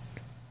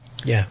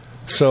 Yeah.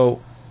 So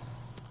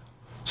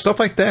stuff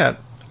like that,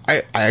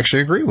 I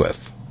actually agree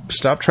with.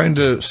 Stop trying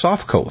to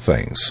soft coat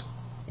things.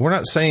 We're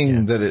not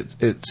saying that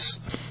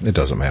it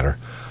doesn't matter,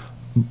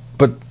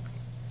 but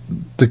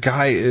the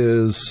guy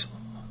is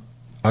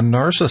a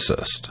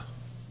narcissist.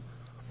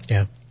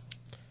 Yeah.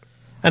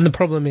 And the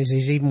problem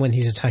is even when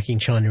he's attacking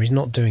China, he's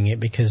not doing it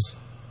because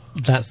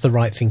that's the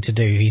right thing to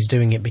do. He's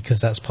doing it because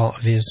that's part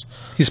of his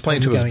He's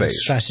playing to his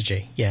base.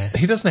 Strategy, yeah.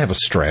 He doesn't have a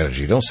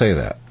strategy. Don't say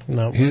that.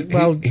 No.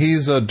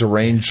 He's a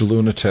deranged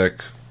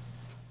lunatic.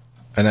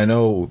 And I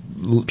know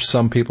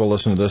some people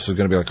listening to this is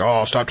going to be like,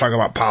 oh, stop talking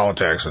about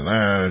politics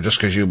and just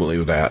because you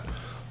believe that.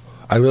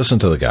 I listen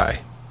to the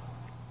guy.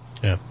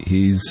 Yeah.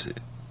 He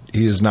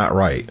is not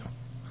right.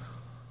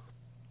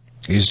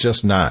 He's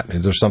just not.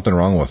 There's something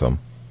wrong with him.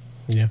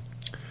 Yeah.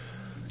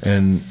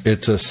 And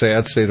it's a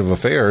sad state of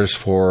affairs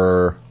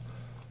for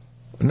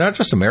not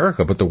just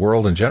America, but the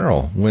world in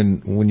general.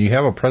 When you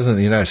have a president of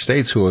the United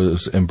States who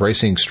is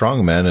embracing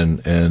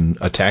strongmen and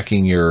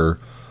attacking your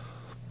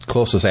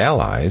closest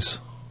allies.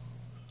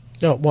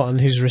 No,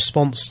 and his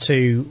response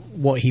to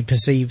what he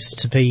perceives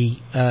to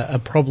be a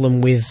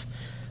problem with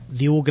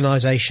the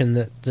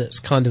organisation that's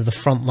kind of the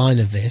front line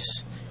of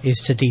this is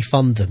to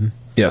defund them.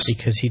 Yes.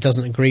 Because he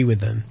doesn't agree with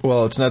them.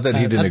 Well, it's not that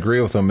he didn't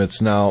agree with them.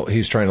 It's now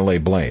he's trying to lay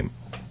blame.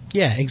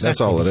 Yeah, exactly.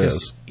 That's all it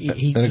is.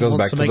 He and it goes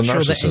wants back to make the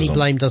sure that any narcissism.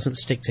 blame doesn't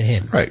stick to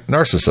him. Right.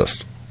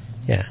 Narcissist.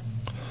 Yeah.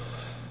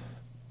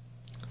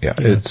 Yeah,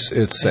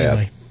 it's sad.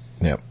 Anyway.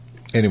 Yeah.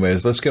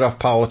 Anyways, let's get off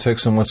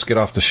politics and let's get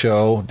off the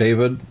show.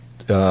 David,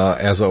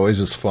 as always,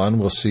 it's fun.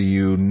 We'll see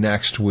you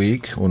next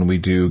week when we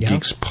do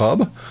Geeks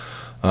Pub.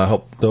 I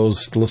hope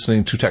those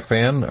listening to Tech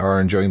Fan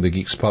are enjoying the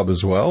Geeks Pub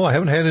as well. I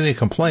haven't had any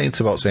complaints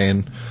about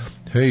saying,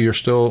 hey, you're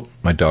still...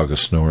 My dog is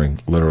snoring,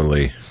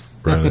 literally.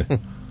 Really.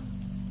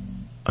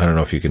 I don't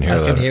know if you can hear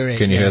that. I can hear it.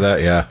 Can you hear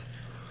that? Yeah.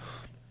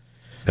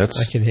 I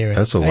can hear it.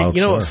 That's a loud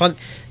You know what? snore. Fun.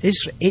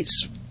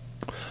 It's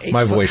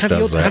My voice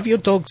does that. Have your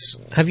dogs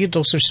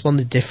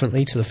responded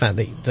differently to the fact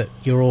that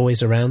you're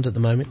always around at the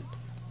moment?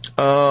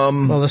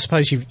 Well, I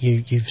suppose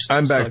you've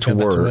I'm back to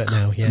work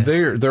now. Yeah,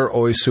 they're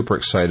always super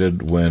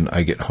excited when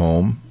I get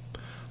home.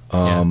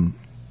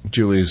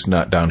 Julie's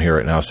not down here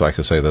right now, so I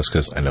can say this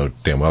because I know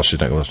damn well she's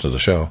not going to listen to the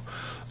show.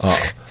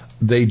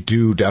 They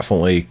do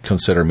definitely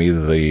consider me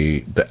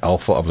the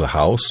alpha of the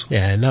house.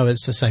 Yeah, no,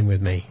 it's the same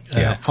with me.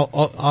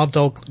 Our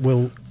dog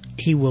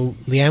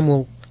Leanne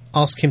will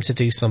ask him to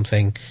do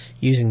something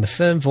using the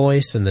firm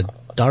voice and the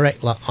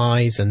direct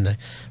eyes and the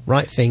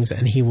right things,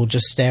 and he will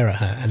just stare at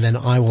her, and then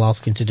I will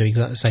ask him to do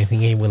exactly the same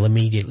thing. He will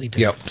immediately do.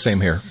 Yep, same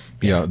here.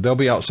 Yeah, they'll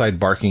be outside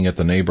barking at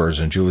the neighbors,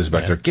 and Julie's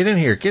back there, get in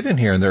here,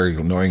 and they're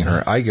ignoring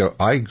her.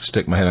 I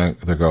stick my head on,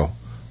 they go,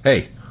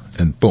 hey,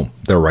 and boom,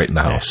 they're right in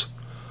the house.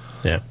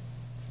 Yeah.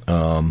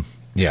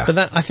 Yeah.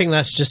 But I think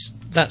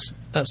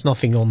that's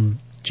nothing on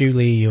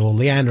Julie or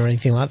Leanne or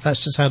anything like that.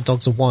 That's just how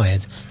dogs are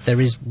wired.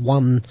 There is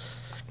one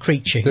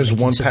creature. There's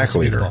one pack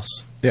leader.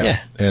 Yeah.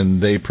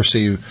 And they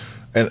perceive,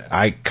 and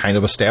I kind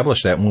of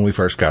established that when we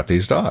first got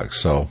these dogs.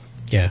 So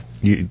yeah,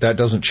 that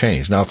doesn't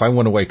change. Now, if I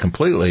went away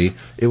completely,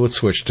 it would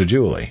switch to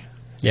Julie.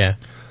 Yeah.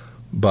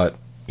 But,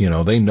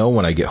 they know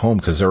when I get home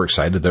because they're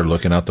excited. They're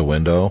looking out the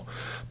window.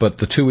 But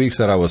the 2 weeks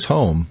that I was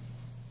home,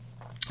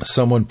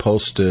 someone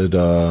posted,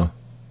 let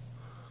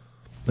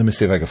me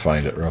see if I can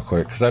find it real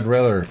quick, because I'd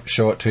rather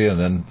show it to you and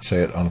then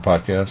say it on the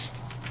podcast.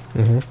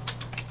 Mm-hmm.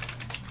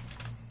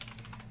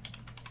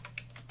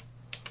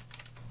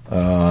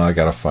 I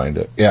gotta find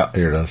it. Yeah,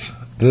 here it is.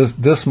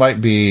 This might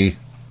be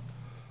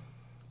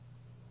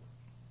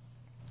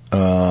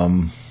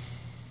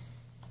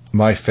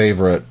my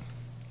favorite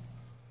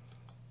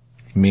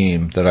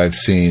meme that I've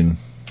seen.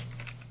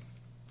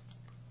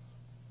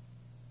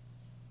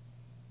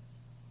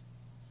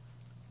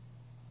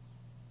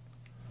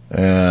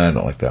 I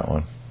don't like that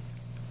one.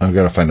 I've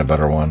got to find a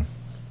better one.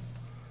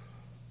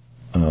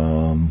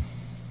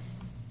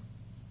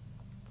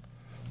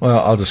 Well,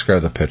 I'll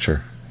describe the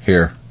picture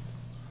here.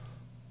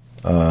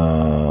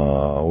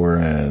 We're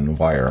in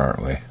Wire,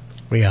 aren't we?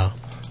 We are.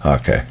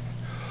 Okay.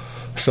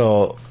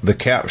 So the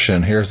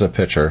caption, here's the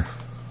picture.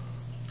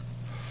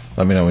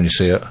 Let me know when you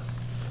see it.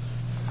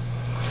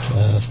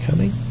 It's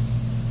coming.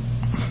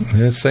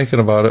 It's thinking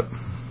about it.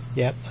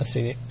 Yep, I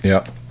see it.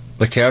 Yep.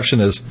 The caption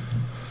is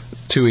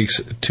 2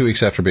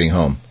 weeks after being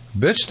home.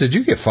 Bitch, did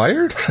you get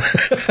fired?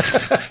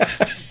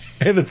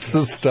 And it's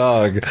this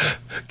dog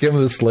giving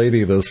this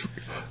lady this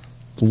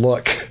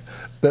look.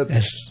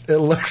 It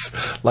looks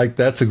like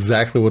that's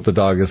exactly what the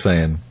dog is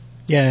saying.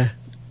 Yeah.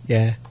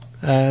 It's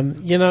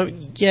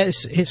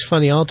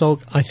funny. Our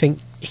dog, I think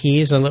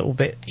he is a little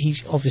bit, he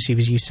obviously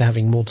was used to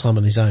having more time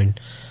on his own.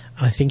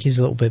 I think he's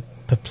a little bit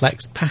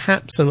perplexed,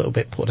 perhaps a little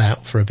bit put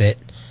out for a bit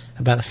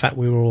about the fact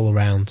we were all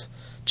around.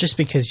 Just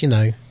because,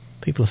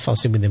 people are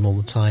fussing with him all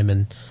the time,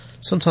 and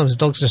sometimes the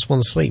dogs just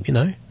want to sleep,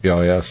 Oh,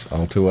 yes,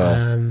 all too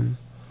well.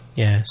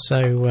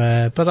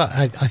 But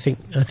I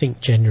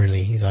think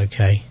generally he's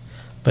okay.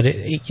 But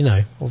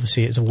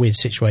obviously it's a weird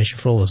situation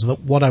for all of us.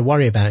 What I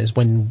worry about is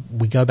when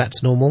we go back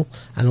to normal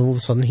and all of a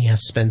sudden he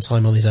has to spend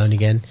time on his own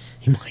again,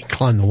 he might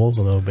climb the walls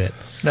a little bit.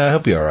 No, he'll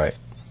be all right.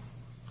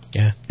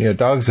 Yeah.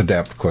 Dogs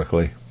adapt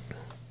quickly.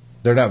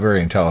 They're not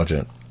very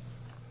intelligent.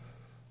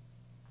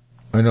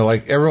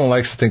 Everyone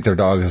likes to think their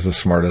dog is the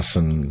smartest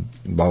and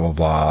blah, blah,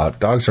 blah.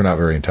 Dogs are not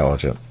very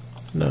intelligent.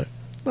 No.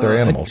 They're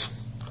animals.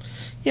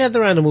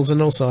 They're animals,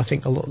 and also I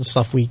think a lot of the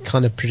stuff we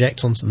kind of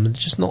project onto them, they're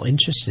just not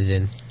interested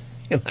in.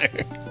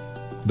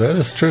 That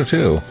is true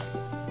too.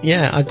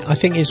 Yeah, I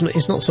think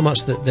it's not so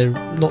much that they're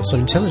not so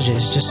intelligent.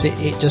 It's just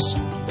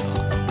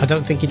I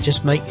don't think it's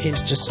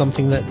just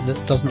something that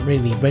doesn't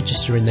really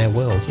register in their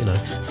world.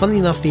 Funnily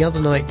enough, the other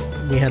night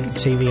we had the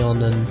TV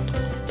on, and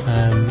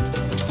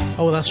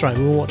that's right,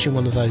 we were watching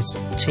one of those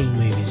teen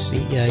movies.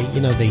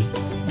 The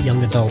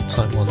young adult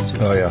type ones.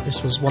 Oh yeah.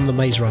 This was one of the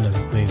Maze Runner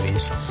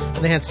movies, and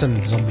they had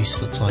some zombie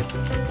type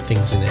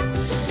things in it.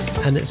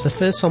 And it's the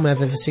first time I've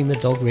ever seen the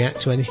dog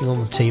react to anything on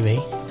the TV,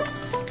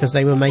 because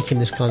they were making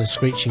this kind of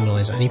screeching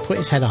noise, and he put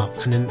his head up,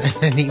 and then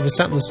he was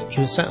sat on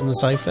the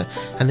sofa,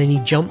 and then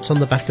he jumped on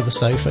the back of the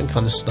sofa and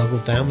kind of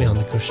snuggled down behind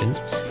the cushions,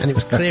 and it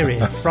was clear it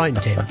had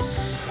frightened him.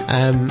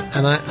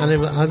 And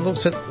I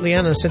looked at Leanne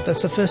and I said,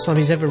 that's the first time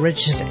he's ever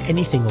registered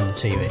anything on the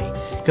TV,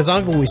 because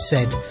I've always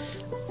said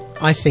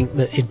I think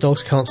that if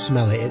dogs can't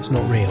smell it, it's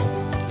not real.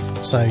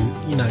 So,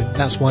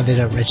 that's why they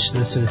don't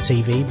register to the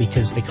TV,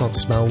 because they can't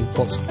smell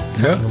what's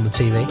happening on the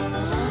TV.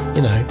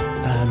 In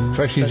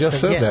fact, you just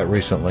said that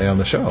recently on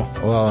the show.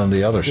 Well, on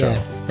the other show.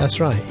 Yeah, that's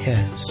right,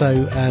 yeah.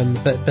 So,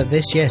 but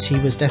this, yes, he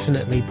was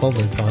definitely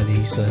bothered by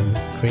these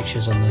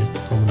creatures on the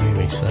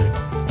movie. So,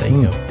 there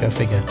you go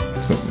figure.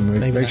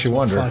 Maybe makes you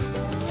wonder.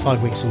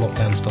 5 weeks of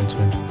lockdown's done to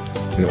him.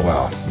 Yeah,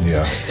 wow,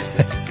 yeah.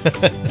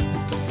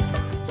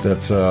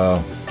 That's,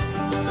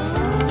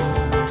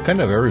 it's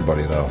kind of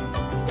everybody, though.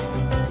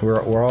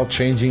 We're all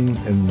changing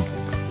in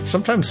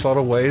sometimes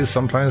subtle ways,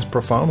 sometimes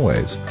profound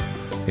ways.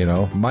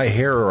 My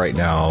hair right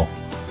now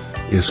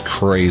is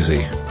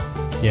crazy.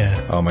 Yeah.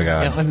 Oh my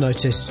God. Yeah, I've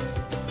noticed.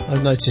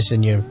 I've noticed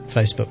in your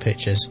Facebook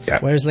pictures. Yeah.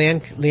 Whereas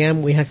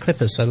Leanne, we had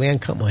clippers, so Leanne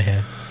cut my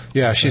hair.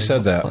 Yeah, she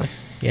said that.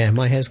 Yeah,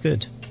 my hair's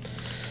good.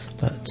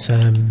 But,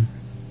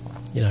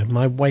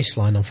 my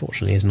waistline,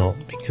 unfortunately, is not,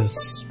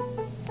 because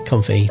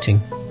comfort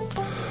eating.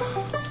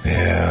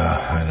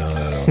 Yeah, I know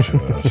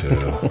that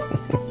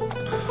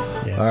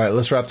too. Yeah. All right,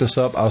 let's wrap this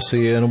up. I'll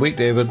see you in a week,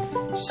 David.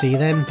 See you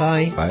then.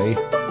 Bye.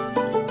 Bye.